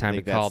think it's time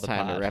to call the pod.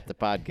 Time to wrap the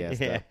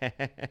podcast up.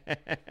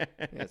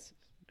 Yes,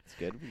 it's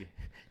good.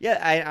 Yeah,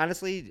 I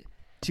honestly,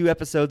 2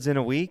 episodes in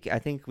a week, I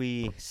think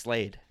we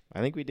slayed.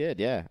 I think we did,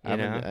 yeah.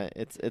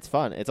 It's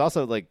fun. It's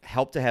also like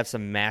helped to have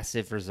some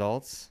massive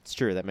results. It's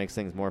true. That makes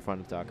things more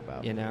fun to talk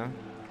about.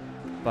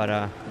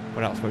 But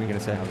what else? What were you gonna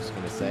say? I was just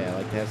gonna say I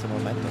like to have some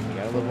momentum. We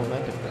got a little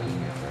momentum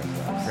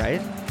going. Right?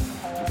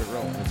 Keep it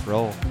rolling. Let's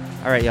roll.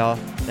 All right, y'all.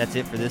 That's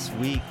it for this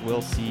week.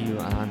 We'll see you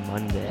on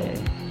Monday.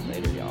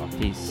 Later, y'all.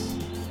 Peace.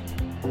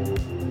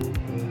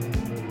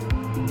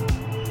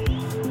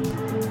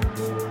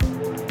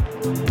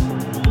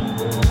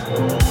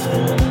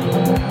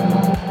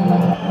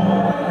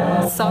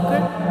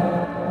 Soccer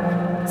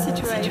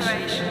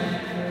situation.